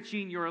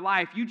enriching your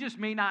life. You just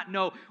may not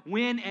know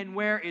when and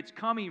where it's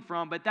coming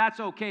from, but that's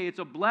okay. It's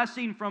a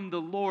blessing from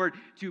the Lord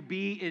to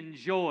be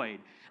enjoyed.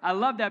 I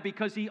love that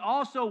because He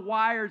also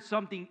wired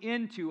something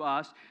into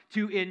us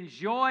to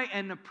enjoy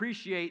and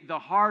appreciate the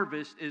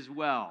harvest as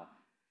well.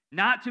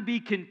 Not to be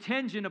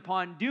contingent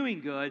upon doing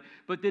good,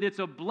 but that it's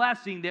a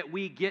blessing that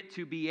we get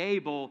to be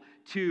able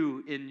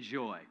to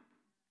enjoy.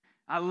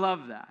 I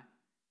love that.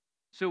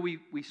 So we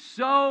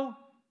sow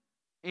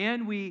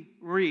and we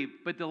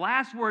reap. But the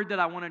last word that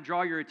I want to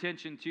draw your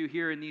attention to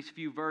here in these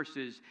few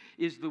verses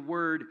is the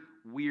word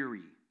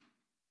weary.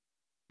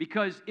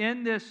 Because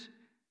in this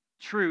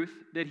truth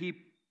that he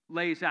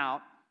lays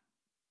out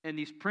and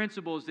these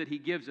principles that he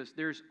gives us,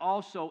 there's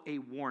also a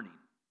warning.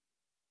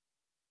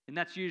 And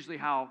that's usually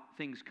how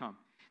things come.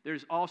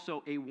 There's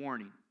also a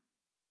warning.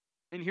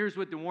 And here's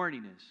what the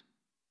warning is.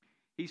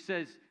 He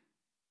says,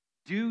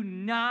 do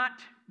not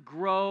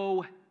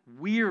grow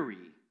weary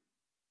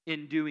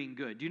in doing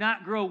good. Do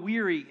not grow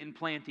weary in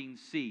planting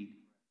seed.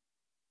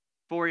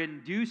 For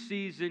in due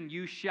season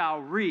you shall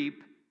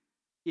reap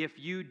if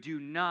you do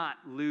not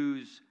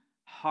lose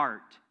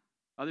heart.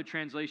 Other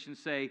translations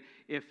say,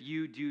 if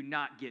you do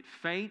not get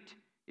faint,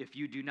 if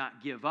you do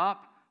not give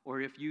up,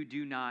 or if you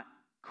do not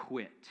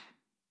quit.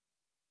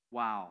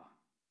 Wow.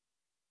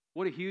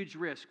 What a huge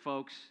risk,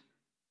 folks,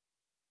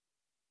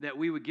 that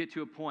we would get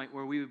to a point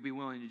where we would be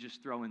willing to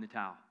just throw in the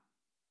towel.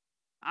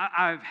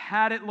 I've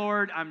had it,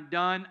 Lord. I'm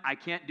done. I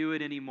can't do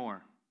it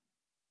anymore.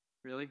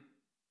 Really?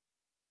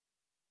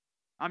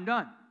 I'm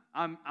done.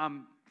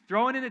 I'm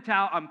throwing in the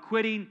towel. I'm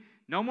quitting.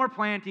 No more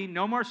planting.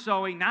 No more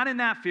sowing. Not in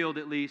that field,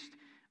 at least.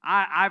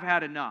 I've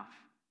had enough.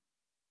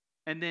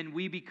 And then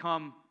we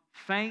become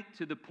faint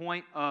to the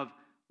point of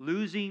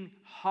losing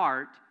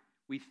heart.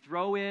 We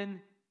throw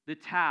in the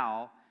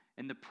towel,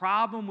 and the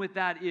problem with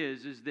that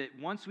is that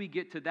once we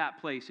get to that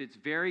place, it's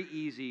very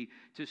easy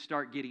to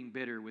start getting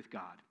bitter with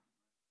God.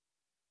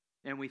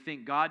 And we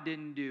think God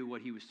didn't do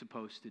what He was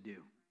supposed to do.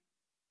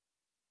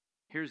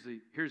 Here's the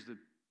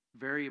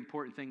very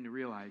important thing to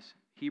realize.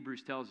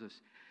 Hebrews tells us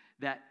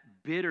that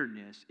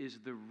bitterness is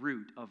the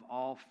root of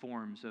all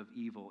forms of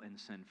evil and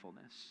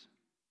sinfulness.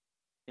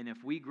 And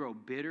if we grow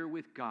bitter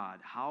with God,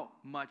 how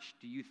much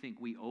do you think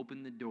we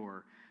open the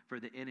door for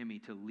the enemy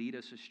to lead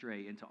us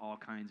astray into all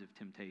kinds of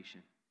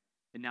temptation?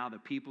 And now the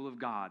people of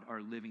God are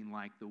living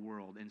like the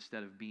world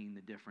instead of being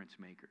the difference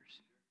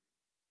makers.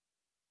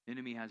 The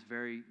enemy has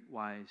very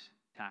wise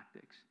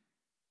tactics.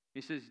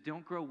 He says,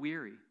 don't grow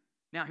weary.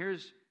 Now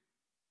here's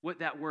what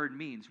that word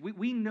means.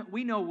 We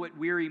know what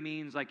weary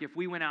means. Like if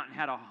we went out and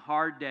had a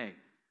hard day.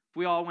 If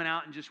we all went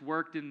out and just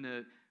worked in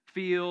the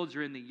fields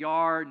or in the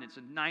yard and it's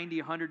a 90,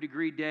 100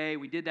 degree day.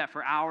 We did that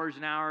for hours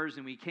and hours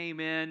and we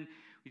came in.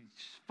 We'd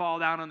fall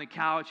down on the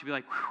couch and be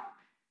like, whew,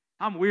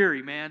 I'm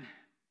weary, man.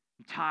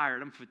 I'm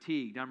tired. I'm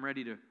fatigued. I'm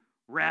ready to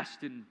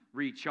rest and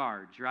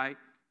recharge, right?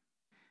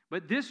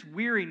 But this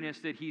weariness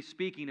that he's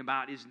speaking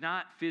about is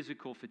not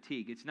physical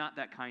fatigue. It's not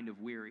that kind of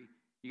weary.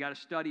 You got to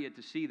study it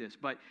to see this.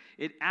 But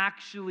it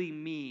actually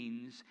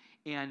means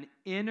an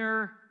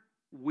inner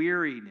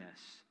weariness,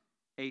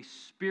 a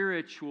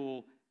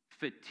spiritual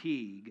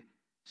fatigue,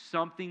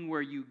 something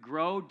where you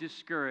grow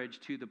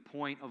discouraged to the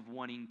point of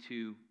wanting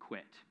to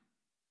quit.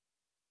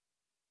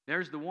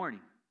 There's the warning.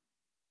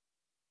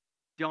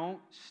 Don't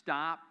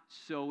stop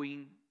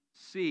sowing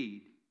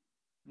seed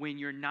when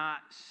you're not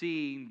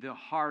seeing the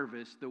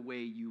harvest the way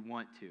you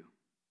want to.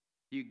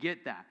 You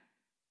get that?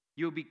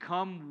 You'll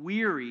become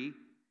weary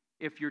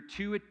if you're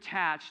too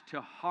attached to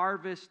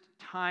harvest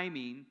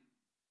timing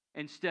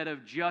instead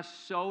of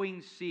just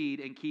sowing seed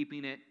and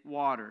keeping it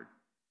watered.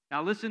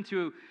 Now listen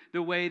to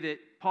the way that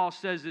Paul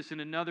says this in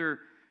another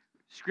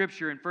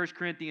scripture in 1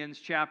 Corinthians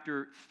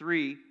chapter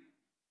 3,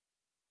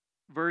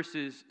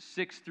 verses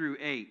 6 through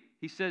 8.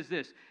 He says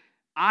this,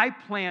 I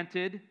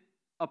planted,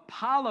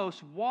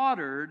 Apollos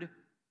watered,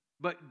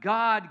 but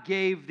God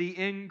gave the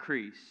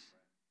increase.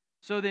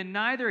 So then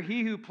neither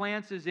he who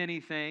plants is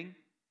anything,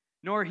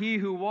 nor he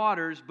who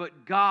waters,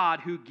 but God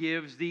who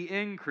gives the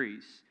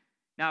increase.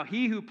 Now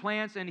he who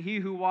plants and he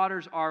who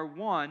waters are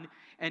one,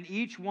 and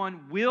each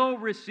one will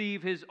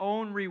receive his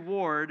own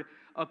reward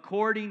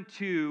according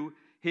to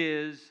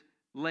his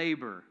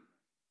labor.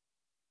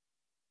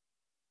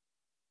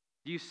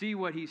 Do you see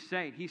what he's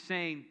saying? He's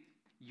saying,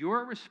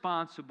 you're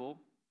responsible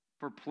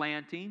for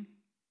planting,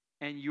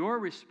 and you're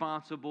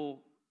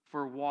responsible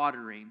for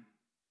watering,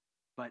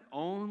 but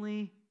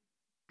only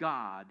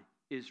God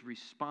is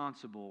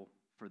responsible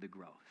for the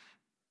growth.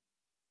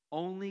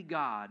 Only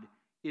God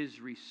is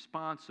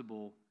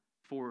responsible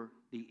for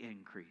the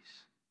increase.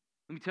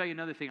 Let me tell you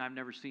another thing I've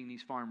never seen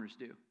these farmers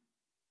do.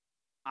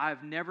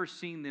 I've never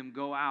seen them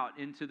go out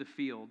into the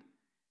field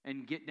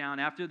and get down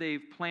after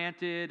they've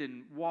planted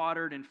and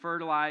watered and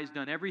fertilized,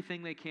 done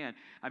everything they can.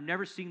 I've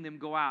never seen them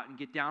go out and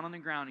get down on the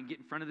ground and get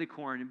in front of the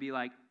corn and be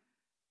like,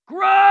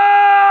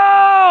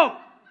 grow!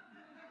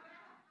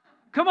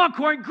 Come on,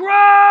 corn,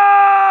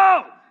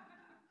 grow!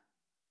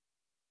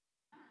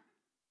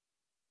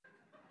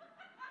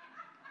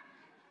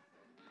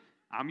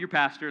 I'm your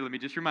pastor. Let me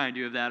just remind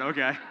you of that,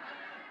 okay? What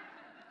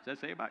does that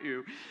say about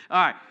you?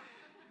 All right.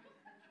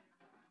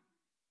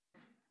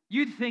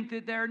 You'd think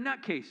that they're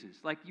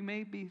nutcases, like you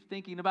may be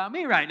thinking about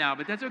me right now,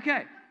 but that's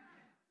okay.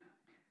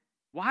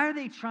 Why are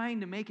they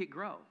trying to make it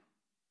grow?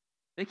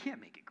 They can't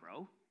make it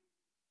grow.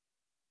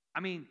 I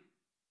mean,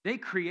 they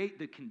create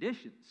the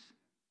conditions.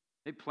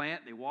 They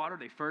plant, they water,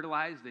 they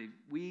fertilize, they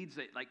weeds.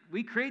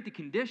 We create the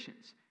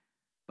conditions,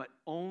 but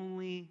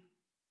only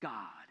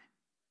God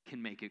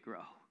can make it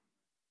grow.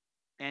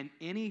 And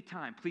any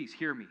time, please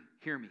hear me,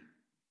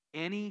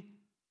 any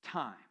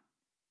time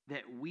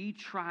that we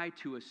try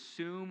to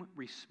assume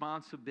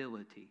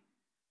responsibility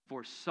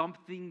for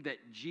something that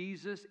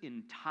Jesus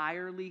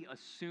entirely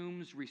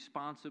assumes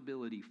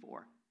responsibility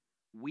for,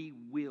 we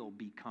will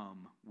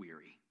become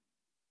weary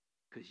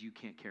because you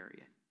can't carry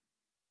it.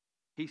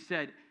 He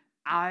said,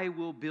 I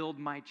will build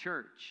my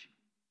church.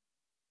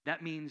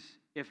 That means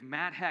if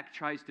Matt Heck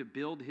tries to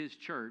build his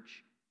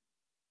church,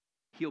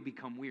 he'll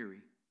become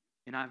weary.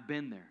 And I've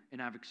been there, and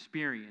I've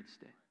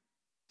experienced it.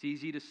 It's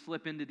easy to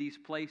slip into these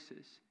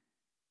places.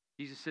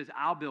 Jesus says,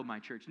 I'll build my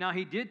church. Now,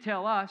 he did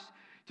tell us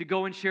to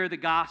go and share the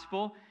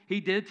gospel. He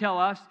did tell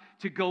us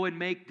to go and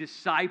make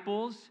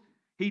disciples.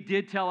 He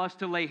did tell us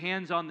to lay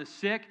hands on the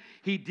sick.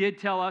 He did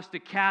tell us to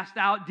cast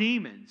out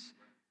demons.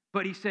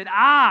 But he said,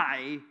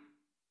 I,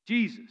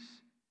 Jesus,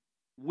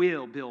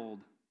 will build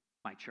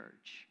my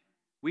church.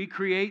 We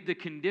create the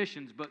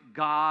conditions, but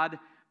God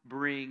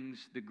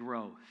brings the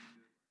growth.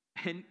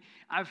 And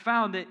I've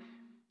found that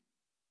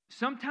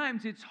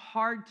sometimes it's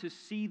hard to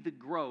see the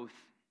growth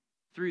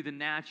through the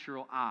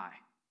natural eye.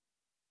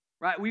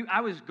 Right?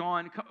 I was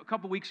gone, a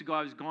couple weeks ago,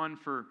 I was gone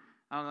for,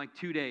 like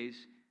 2 days.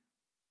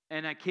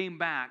 And I came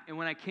back. And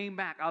when I came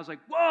back, I was like,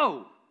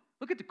 whoa,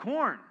 look at the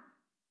corn.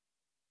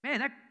 Man,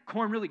 that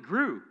corn really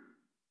grew.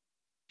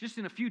 Just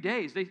in a few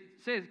days. They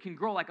say it can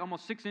grow like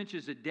almost 6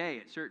 inches a day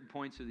at certain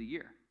points of the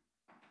year.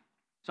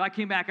 So I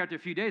came back after a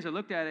few days, I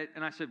looked at it,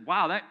 and I said,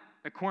 wow, that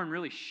corn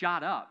really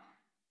shot up.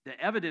 The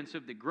evidence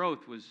of the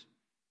growth was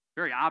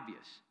very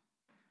obvious.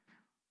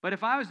 But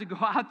if I was to go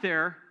out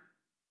there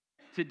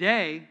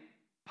today,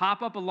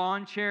 pop up a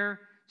lawn chair,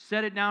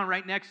 set it down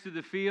right next to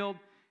the field,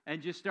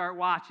 and just start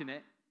watching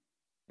it,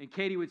 and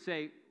Katie would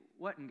say,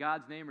 what in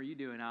God's name are you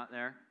doing out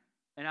there?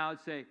 And I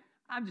would say,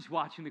 I'm just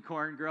watching the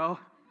corn grow.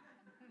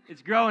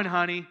 It's growing,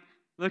 honey.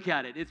 Look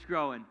at it. It's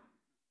growing.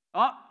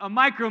 Oh, a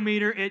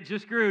micrometer. It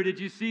just grew. Did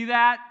you see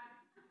that?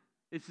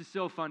 It's just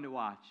so fun to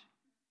watch.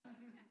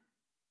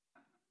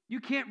 You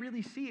can't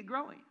really see it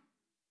growing.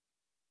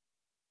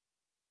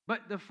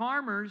 But the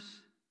farmers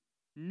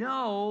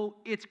know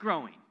it's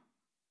growing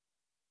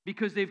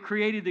because they've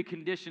created the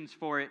conditions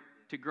for it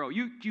to grow.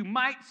 You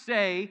might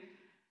say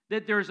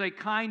that there's a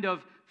kind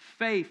of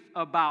faith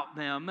about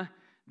them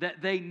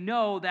that they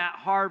know that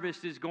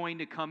harvest is going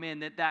to come in,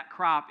 that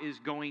crop is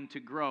going to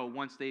grow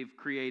once they've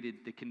created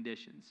the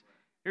conditions.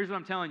 Here's what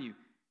I'm telling you.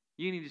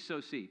 You need to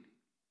sow seed,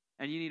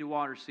 and you need to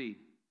water seed.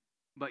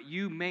 But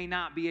you may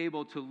not be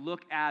able to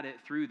look at it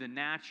through the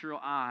natural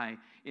eye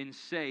and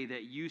say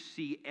that you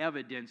see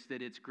evidence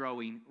that it's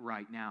growing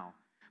right now.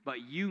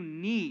 But you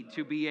need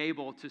to be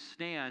able to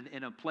stand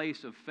in a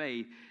place of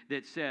faith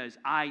that says,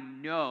 I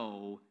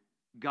know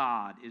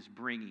God is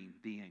bringing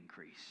the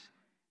increase.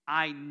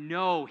 I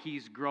know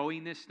He's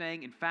growing this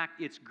thing. In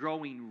fact, it's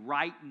growing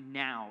right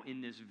now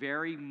in this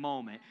very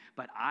moment.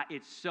 But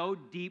it's so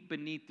deep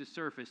beneath the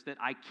surface that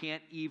I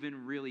can't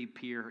even really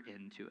peer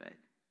into it.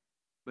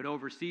 But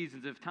over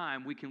seasons of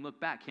time, we can look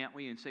back, can't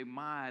we, and say,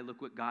 my,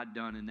 look what God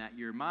done in that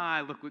year.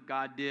 My, look what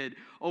God did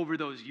over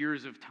those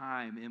years of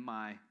time in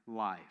my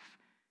life.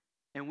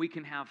 And we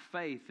can have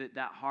faith that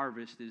that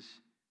harvest is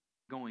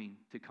going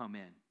to come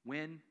in.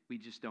 When? We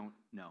just don't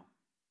know.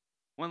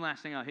 One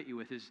last thing I'll hit you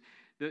with is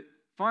the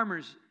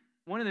farmers,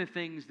 one of the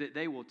things that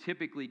they will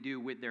typically do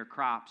with their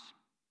crops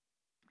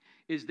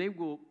is they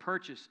will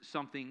purchase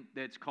something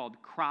that's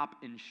called crop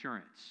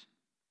insurance.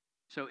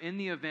 So in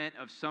the event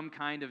of some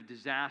kind of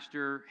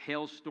disaster,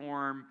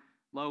 hailstorm,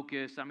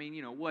 locust,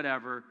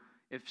 whatever,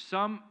 if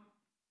some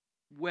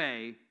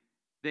way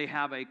they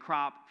have a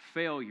crop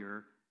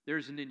failure,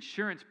 there's an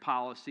insurance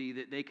policy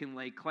that they can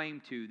lay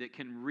claim to that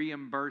can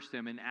reimburse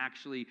them and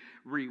actually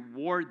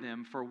reward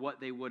them for what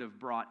they would have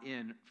brought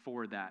in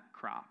for that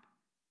crop.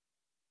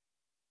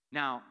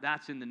 Now,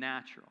 that's in the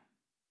natural.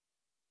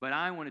 But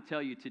I want to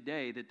tell you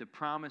today that the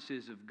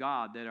promises of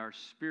God that are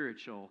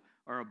spiritual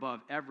are above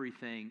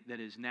everything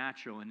that is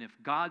natural. And if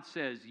God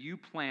says you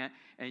plant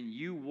and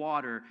you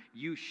water,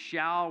 you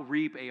shall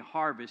reap a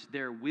harvest,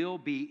 there will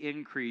be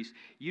increase.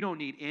 You don't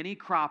need any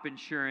crop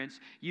insurance.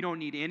 You don't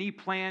need any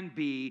plan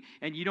B.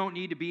 And you don't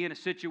need to be in a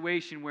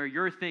situation where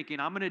you're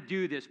thinking, I'm going to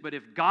do this, but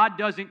if God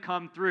doesn't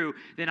come through,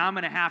 then I'm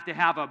going to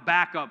have a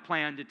backup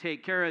plan to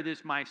take care of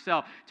this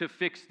myself to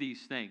fix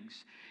these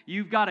things.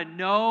 You've got to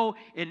know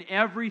in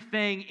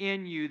everything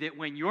in you that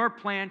when you're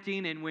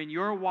planting and when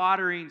you're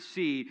watering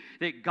seed,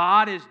 that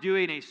God is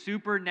doing a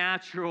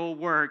supernatural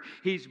work.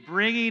 He's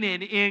bringing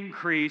an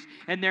increase,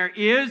 and there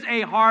is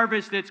a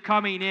harvest that's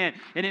coming in.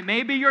 And it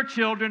may be your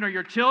children or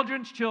your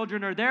children's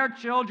children or their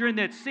children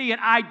that see it.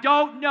 I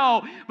don't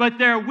know, but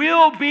there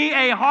will be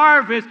a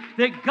harvest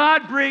that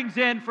God brings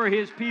in for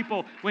His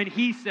people when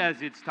He says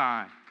it's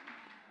time.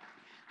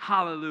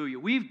 Hallelujah.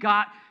 We've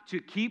got to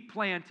keep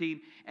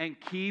planting and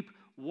keep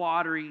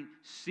watering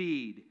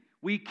seed.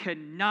 We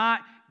cannot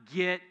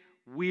get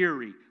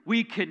weary.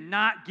 We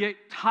cannot get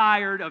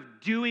tired of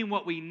doing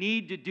what we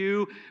need to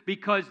do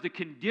because the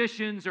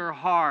conditions are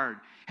hard.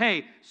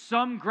 Hey,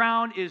 some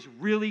ground is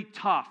really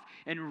tough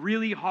and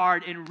really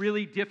hard and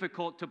really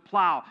difficult to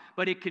plow,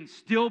 but it can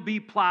still be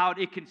plowed,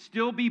 it can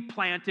still be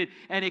planted,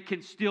 and it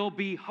can still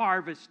be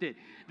harvested.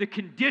 The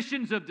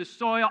conditions of the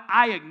soil,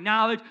 I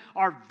acknowledge,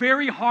 are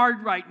very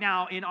hard right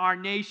now in our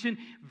nation,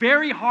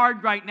 very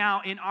hard right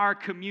now in our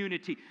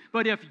community.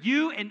 But if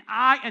you and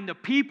I and the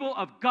people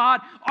of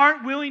God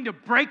aren't willing to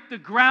break the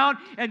ground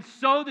and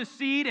sow the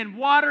seed and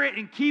water it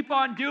and keep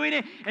on doing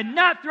it and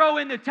not throw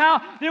in the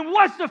towel, then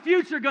what's the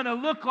future going to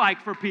look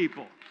like for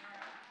people?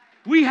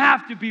 We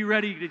have to be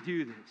ready to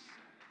do this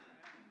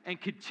and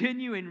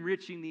continue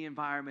enriching the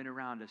environment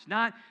around us.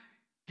 Not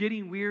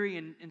getting weary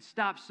and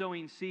stop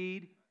sowing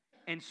seed,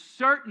 and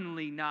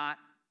certainly not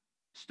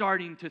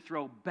starting to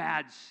throw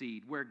bad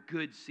seed where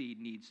good seed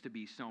needs to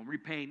be sown,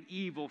 repaying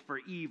evil for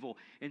evil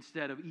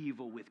instead of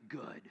evil with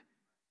good.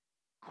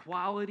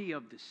 Quality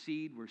of the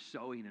seed we're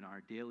sowing in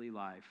our daily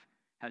life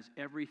has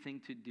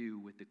everything to do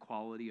with the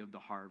quality of the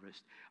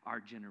harvest our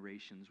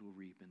generations will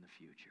reap in the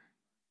future.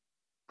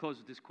 Close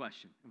with this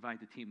question. Invite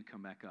the team to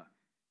come back up.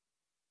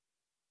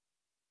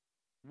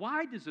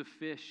 Why does a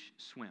fish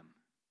swim?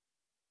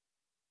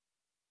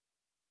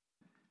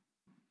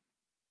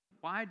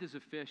 Why does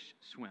a fish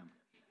swim?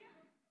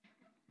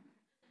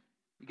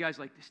 You guys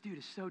are like, this dude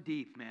is so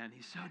deep, man.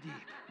 He's so deep.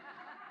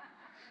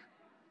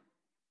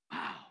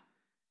 Wow.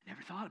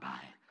 Never thought about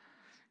it.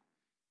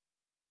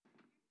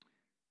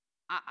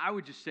 I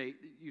would just say,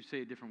 you say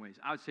it different ways.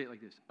 I would say it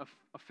like this.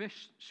 A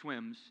fish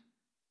swims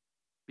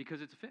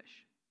because it's a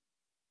fish.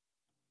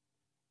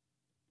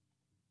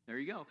 There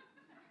you go.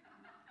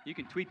 You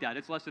can tweet that.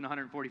 It's less than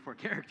 144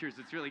 characters.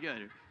 It's really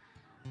good.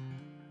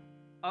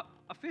 A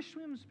fish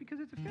swims because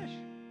it's a fish.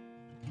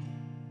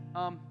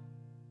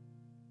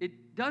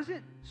 It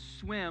doesn't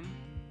swim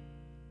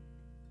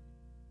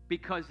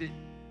because it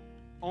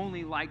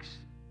only likes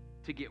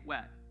to get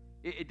wet.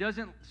 It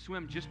doesn't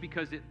swim just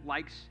because it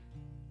likes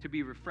to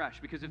be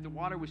refreshed. Because if the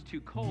water was too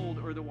cold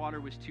or the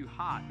water was too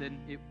hot, then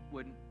it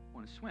wouldn't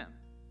want to swim.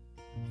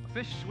 A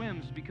fish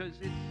swims because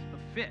it's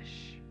a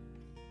fish.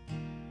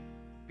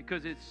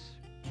 Because it's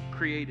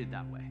created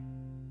that way.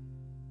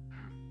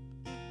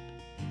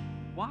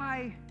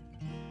 Why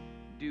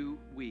do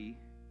we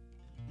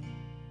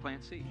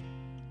plant seed?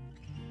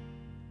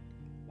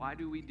 Why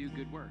do we do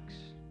good works?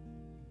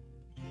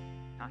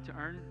 Not to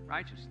earn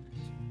righteousness,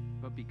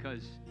 but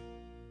because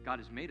God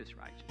has made us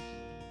righteous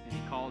and He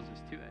calls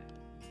us to it.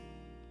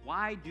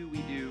 Why do we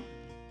do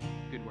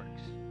good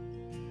works?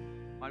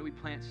 Why do we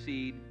plant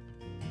seed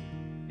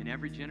in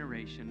every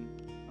generation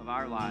of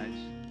our lives?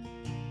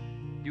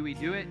 Do we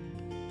do it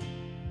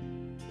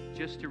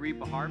just to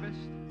reap a harvest?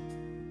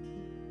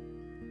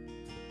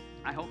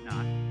 I hope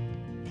not.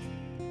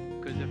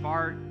 Because if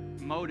our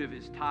motive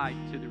is tied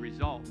to the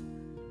result,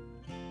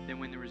 then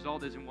when the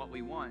result isn't what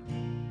we want,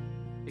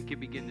 it can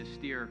begin to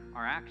steer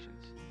our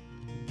actions.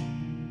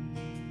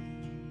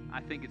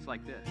 I think it's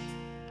like this.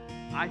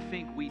 I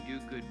think we do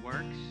good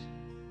works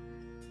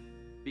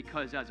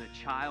because as a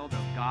child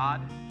of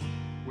God,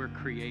 we're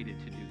created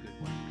to do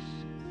good works.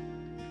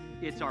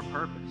 It's our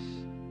purpose.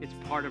 It's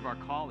part of our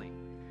calling.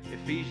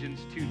 Ephesians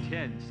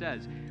 2:10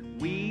 says,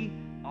 we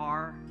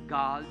are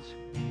God's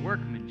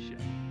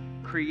workmanship,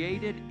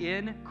 created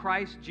in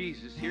Christ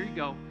Jesus, here you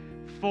go,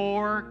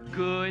 for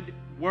good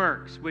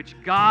works, which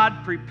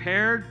God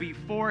prepared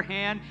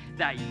beforehand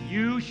that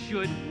you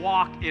should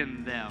walk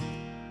in them.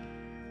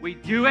 We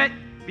do it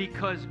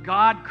because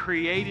God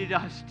created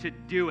us to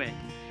do it.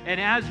 And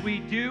as we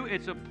do,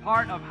 it's a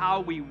part of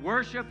how we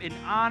worship and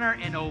honor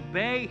and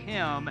obey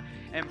Him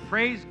and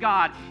praise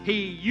God.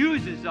 He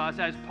uses us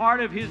as part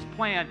of His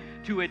plan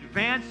to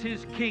advance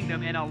His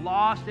kingdom in a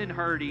lost and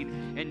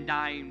hurting and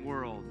dying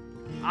world.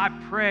 I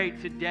pray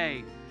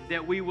today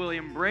that we will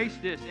embrace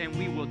this and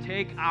we will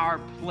take our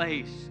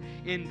place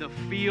in the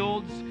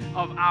fields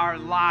of our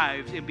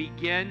lives and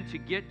begin to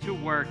get to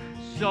work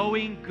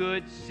sowing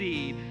good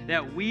seed,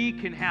 that we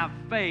can have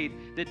faith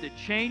that the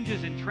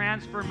changes and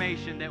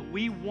transformation that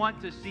we want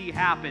to see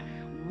happen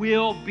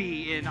will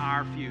be in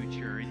our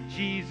future. In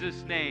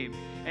Jesus' name,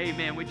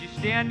 amen. Would you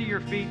stand to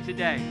your feet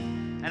today?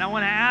 And I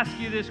want to ask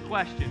you this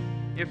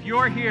question. If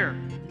you're here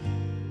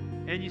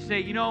and you say,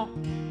 you know,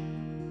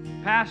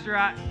 Pastor,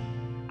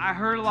 I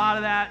heard a lot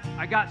of that.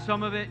 I got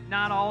some of it,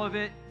 not all of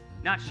it.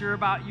 Not sure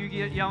about you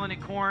yelling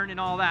at corn and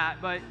all that,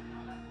 but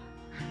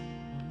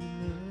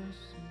in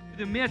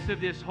the midst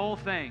of this whole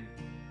thing,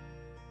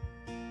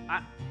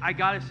 I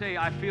got to say,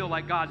 I feel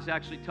like God is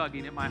actually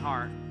tugging at my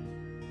heart.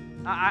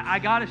 I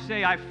got to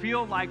say, I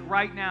feel like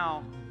right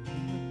now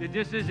that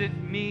this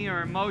isn't me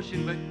or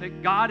emotion, but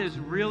that God is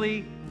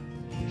really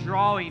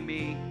drawing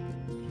me,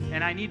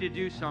 and I need to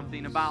do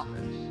something about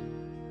this.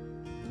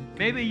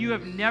 Maybe you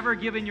have never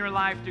given your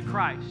life to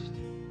Christ.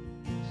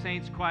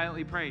 Saints,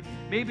 quietly pray.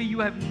 Maybe you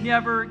have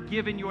never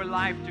given your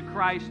life to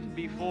Christ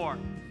before.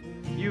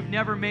 You've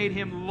never made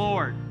Him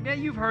Lord. Yeah,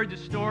 you've heard the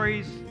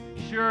stories,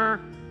 sure,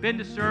 been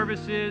to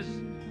services,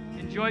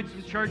 enjoyed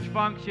some church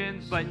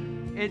functions, but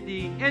at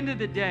the end of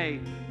the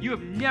day, you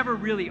have never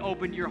really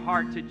opened your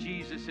heart to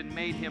Jesus and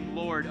made Him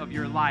Lord of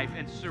your life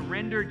and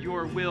surrendered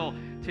your will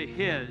to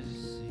His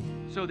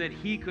so that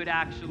He could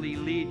actually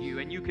lead you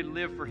and you could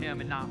live for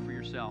Him and not for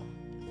yourself.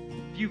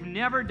 If you've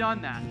never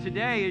done that,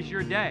 today is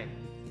your day.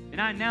 And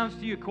I announce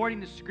to you,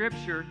 according to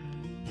Scripture,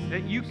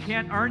 that you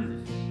can't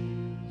earn this.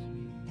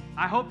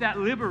 I hope that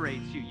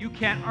liberates you. You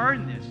can't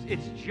earn this.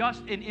 It's just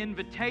an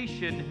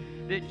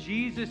invitation that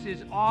Jesus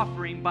is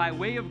offering by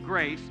way of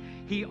grace.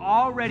 He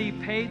already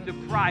paid the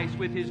price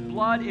with His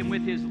blood and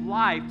with His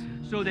life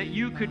so that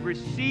you could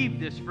receive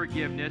this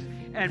forgiveness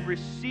and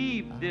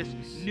receive this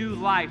new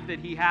life that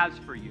He has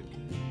for you.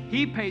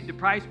 He paid the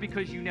price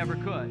because you never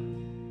could.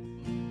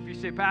 If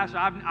you say, Pastor,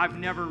 I've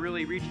never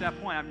really reached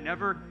that point. I've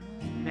never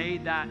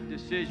made that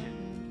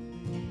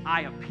decision.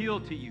 I appeal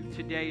to you.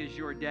 Today is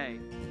your day.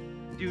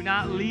 Do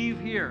not leave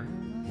here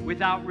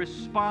without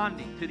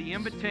responding to the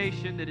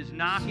invitation that is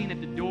knocking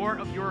at the door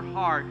of your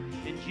heart.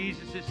 And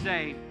Jesus is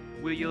saying,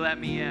 will you let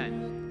me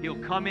in? He'll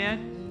come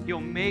in.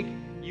 He'll make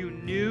you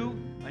new,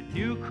 a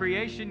new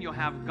creation. You'll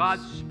have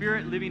God's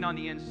Spirit living on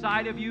the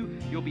inside of you.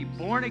 You'll be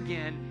born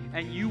again,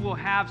 and you will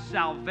have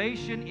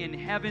salvation in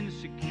heaven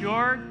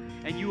secured.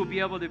 And you will be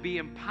able to be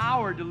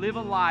empowered to live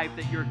a life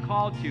that you're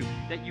called to,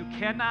 that you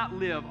cannot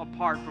live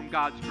apart from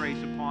God's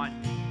grace upon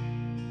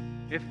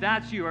you. If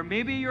that's you, or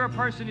maybe you're a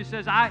person who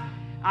says, I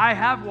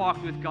have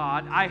walked with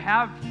God, I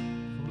have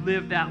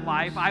lived that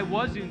life, I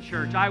was in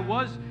church, I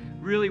was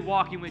really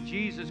walking with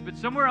Jesus, but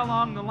somewhere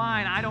along the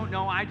line, I don't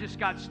know, I just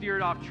got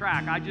steered off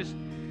track. I just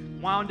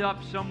wound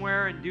up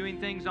somewhere and doing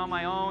things on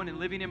my own and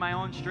living in my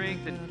own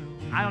strength, and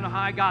I don't know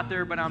how I got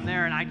there, but I'm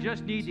there, and I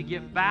just need to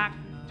get back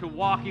to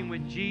walking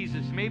with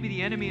Jesus. Maybe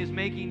the enemy is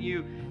making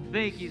you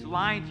think, he's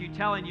lying to you,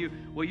 telling you,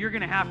 well, you're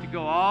going to have to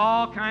go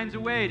all kinds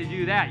of way to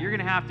do that. You're going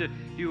to have to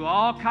do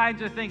all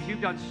kinds of things. You've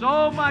done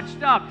so much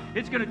stuff.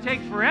 It's going to take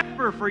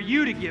forever for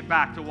you to get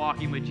back to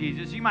walking with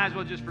Jesus. You might as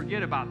well just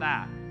forget about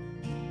that.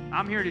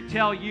 I'm here to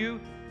tell you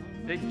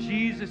that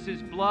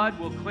Jesus' blood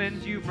will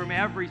cleanse you from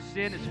every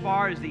sin as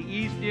far as the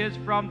east is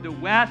from the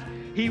west.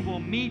 He will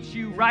meet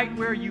you right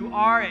where you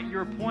are at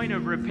your point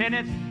of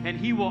repentance, and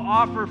He will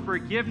offer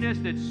forgiveness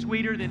that's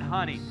sweeter than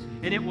honey.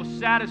 And it will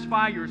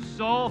satisfy your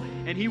soul,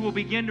 and He will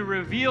begin to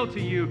reveal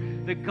to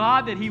you the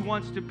God that He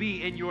wants to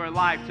be in your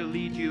life to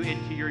lead you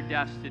into your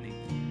destiny.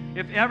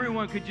 If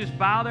everyone could just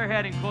bow their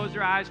head and close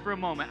their eyes for a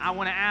moment, I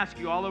want to ask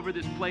you all over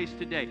this place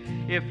today,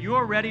 if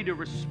you're ready to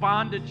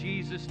respond to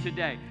Jesus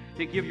today,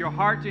 to give your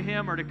heart to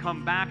Him or to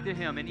come back to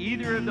Him, in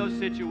either of those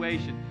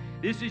situations,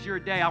 this is your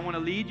day. I want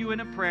to lead you in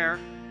a prayer.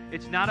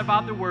 It's not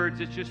about the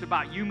words. It's just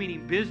about you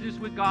meaning business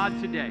with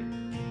God today.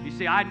 You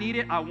say, I need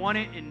it, I want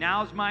it, and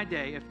now's my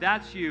day. If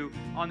that's you,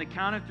 on the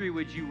count of 3,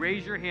 would you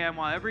raise your hand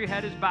while every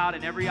head is bowed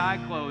and every eye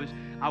closed?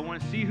 I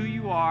want to see who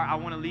you are. I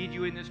want to lead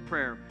you in this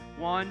prayer.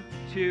 1,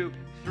 2,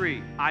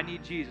 3. I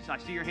need Jesus. I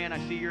see your hand.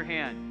 I see your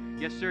hand.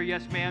 Yes, sir.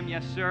 Yes, ma'am.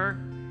 Yes, sir.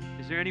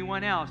 Is there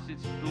anyone else?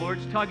 The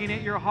Lord's tugging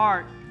at your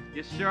heart.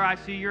 Yes, sir. I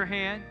see your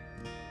hand.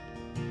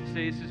 You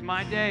say, this is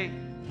my day.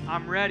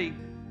 I'm ready.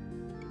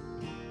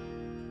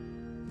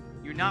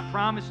 You're not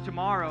promised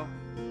tomorrow.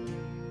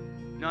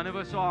 None of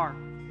us are.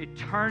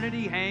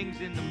 Eternity hangs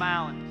in the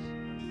balance.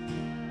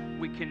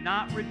 We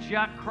cannot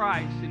reject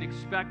Christ and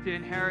expect to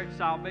inherit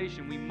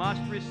salvation. We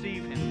must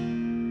receive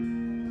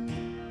Him.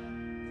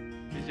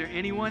 Is there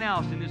anyone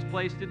else in this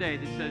place today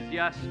that says,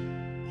 yes,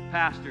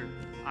 Pastor,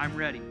 I'm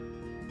ready?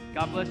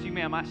 God bless you,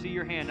 ma'am. I see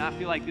your hand. I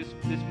feel like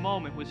this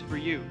moment was for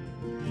you.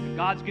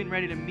 God's getting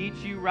ready to meet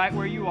you right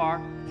where you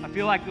are. I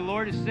feel like the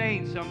Lord is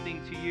saying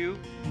something to you.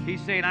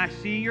 He's saying, I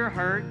see your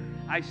hurt.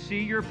 I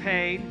see your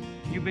pain.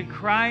 You've been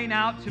crying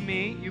out to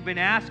me. You've been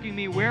asking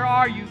me, where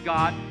are you,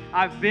 God?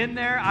 I've been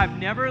there. I've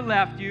never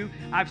left you.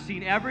 I've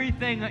seen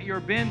everything that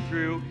you've been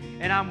through,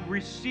 and I'm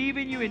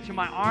receiving you into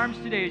my arms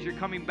today as you're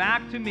coming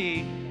back to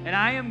me, and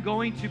I am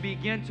going to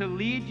begin to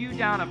lead you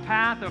down a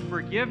path of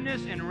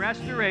forgiveness and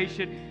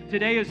restoration.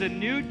 Today is a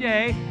new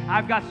day.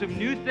 I've got some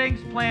new things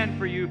planned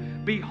for you.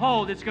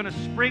 Behold, it's going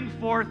to spring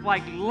forth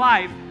like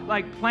life,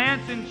 like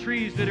plants and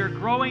trees that are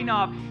growing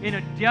up in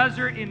a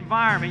desert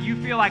environment. You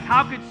feel like,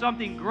 how could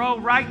something grow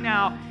right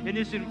now in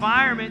this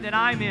environment that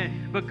I'm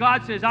in? But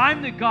God says,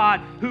 I'm the God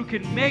who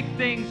can make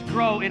things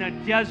grow in a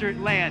desert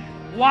land.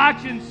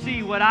 Watch and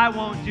see what I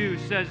won't do,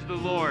 says the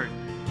Lord.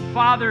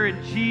 Father,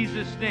 in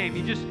Jesus'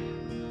 name,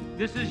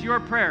 this is your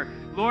prayer.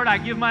 Lord, I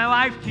give my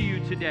life to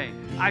you today.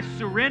 I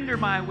surrender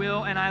my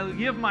will and I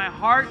give my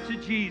heart to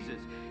Jesus.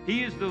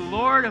 He is the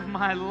Lord of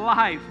my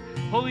life.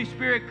 Holy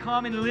Spirit,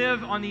 come and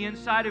live on the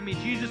inside of me.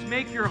 Jesus,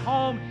 make your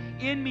home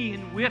in me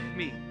and with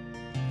me.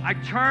 I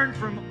turn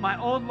from my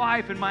old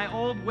life and my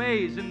old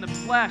ways in the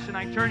flesh, and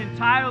I turn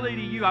entirely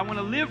to you. I want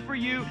to live for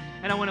you,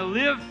 and I want to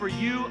live for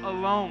you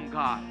alone,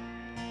 God.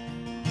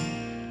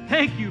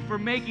 Thank you for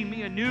making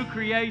me a new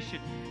creation.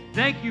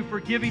 Thank you for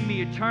giving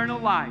me eternal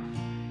life.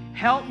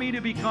 Help me to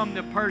become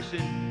the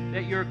person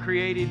that you've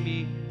created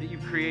me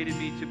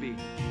to be.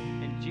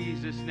 In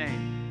Jesus'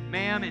 name.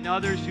 Ma'am, and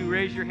others who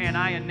raise your hand,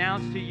 I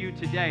announce to you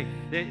today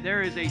that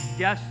there is a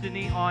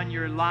destiny on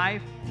your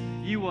life.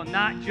 You will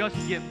not just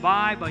get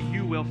by, but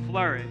you will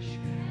flourish.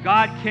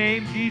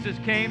 Jesus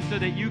came so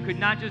that you could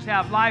not just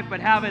have life, but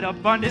have it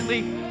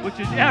abundantly, which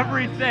is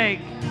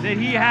everything that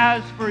He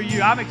has for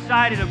you. I'm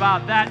excited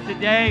about that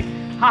today.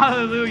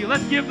 Hallelujah.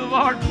 Let's give the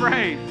Lord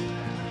praise.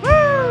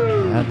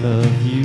 Woo! I love you.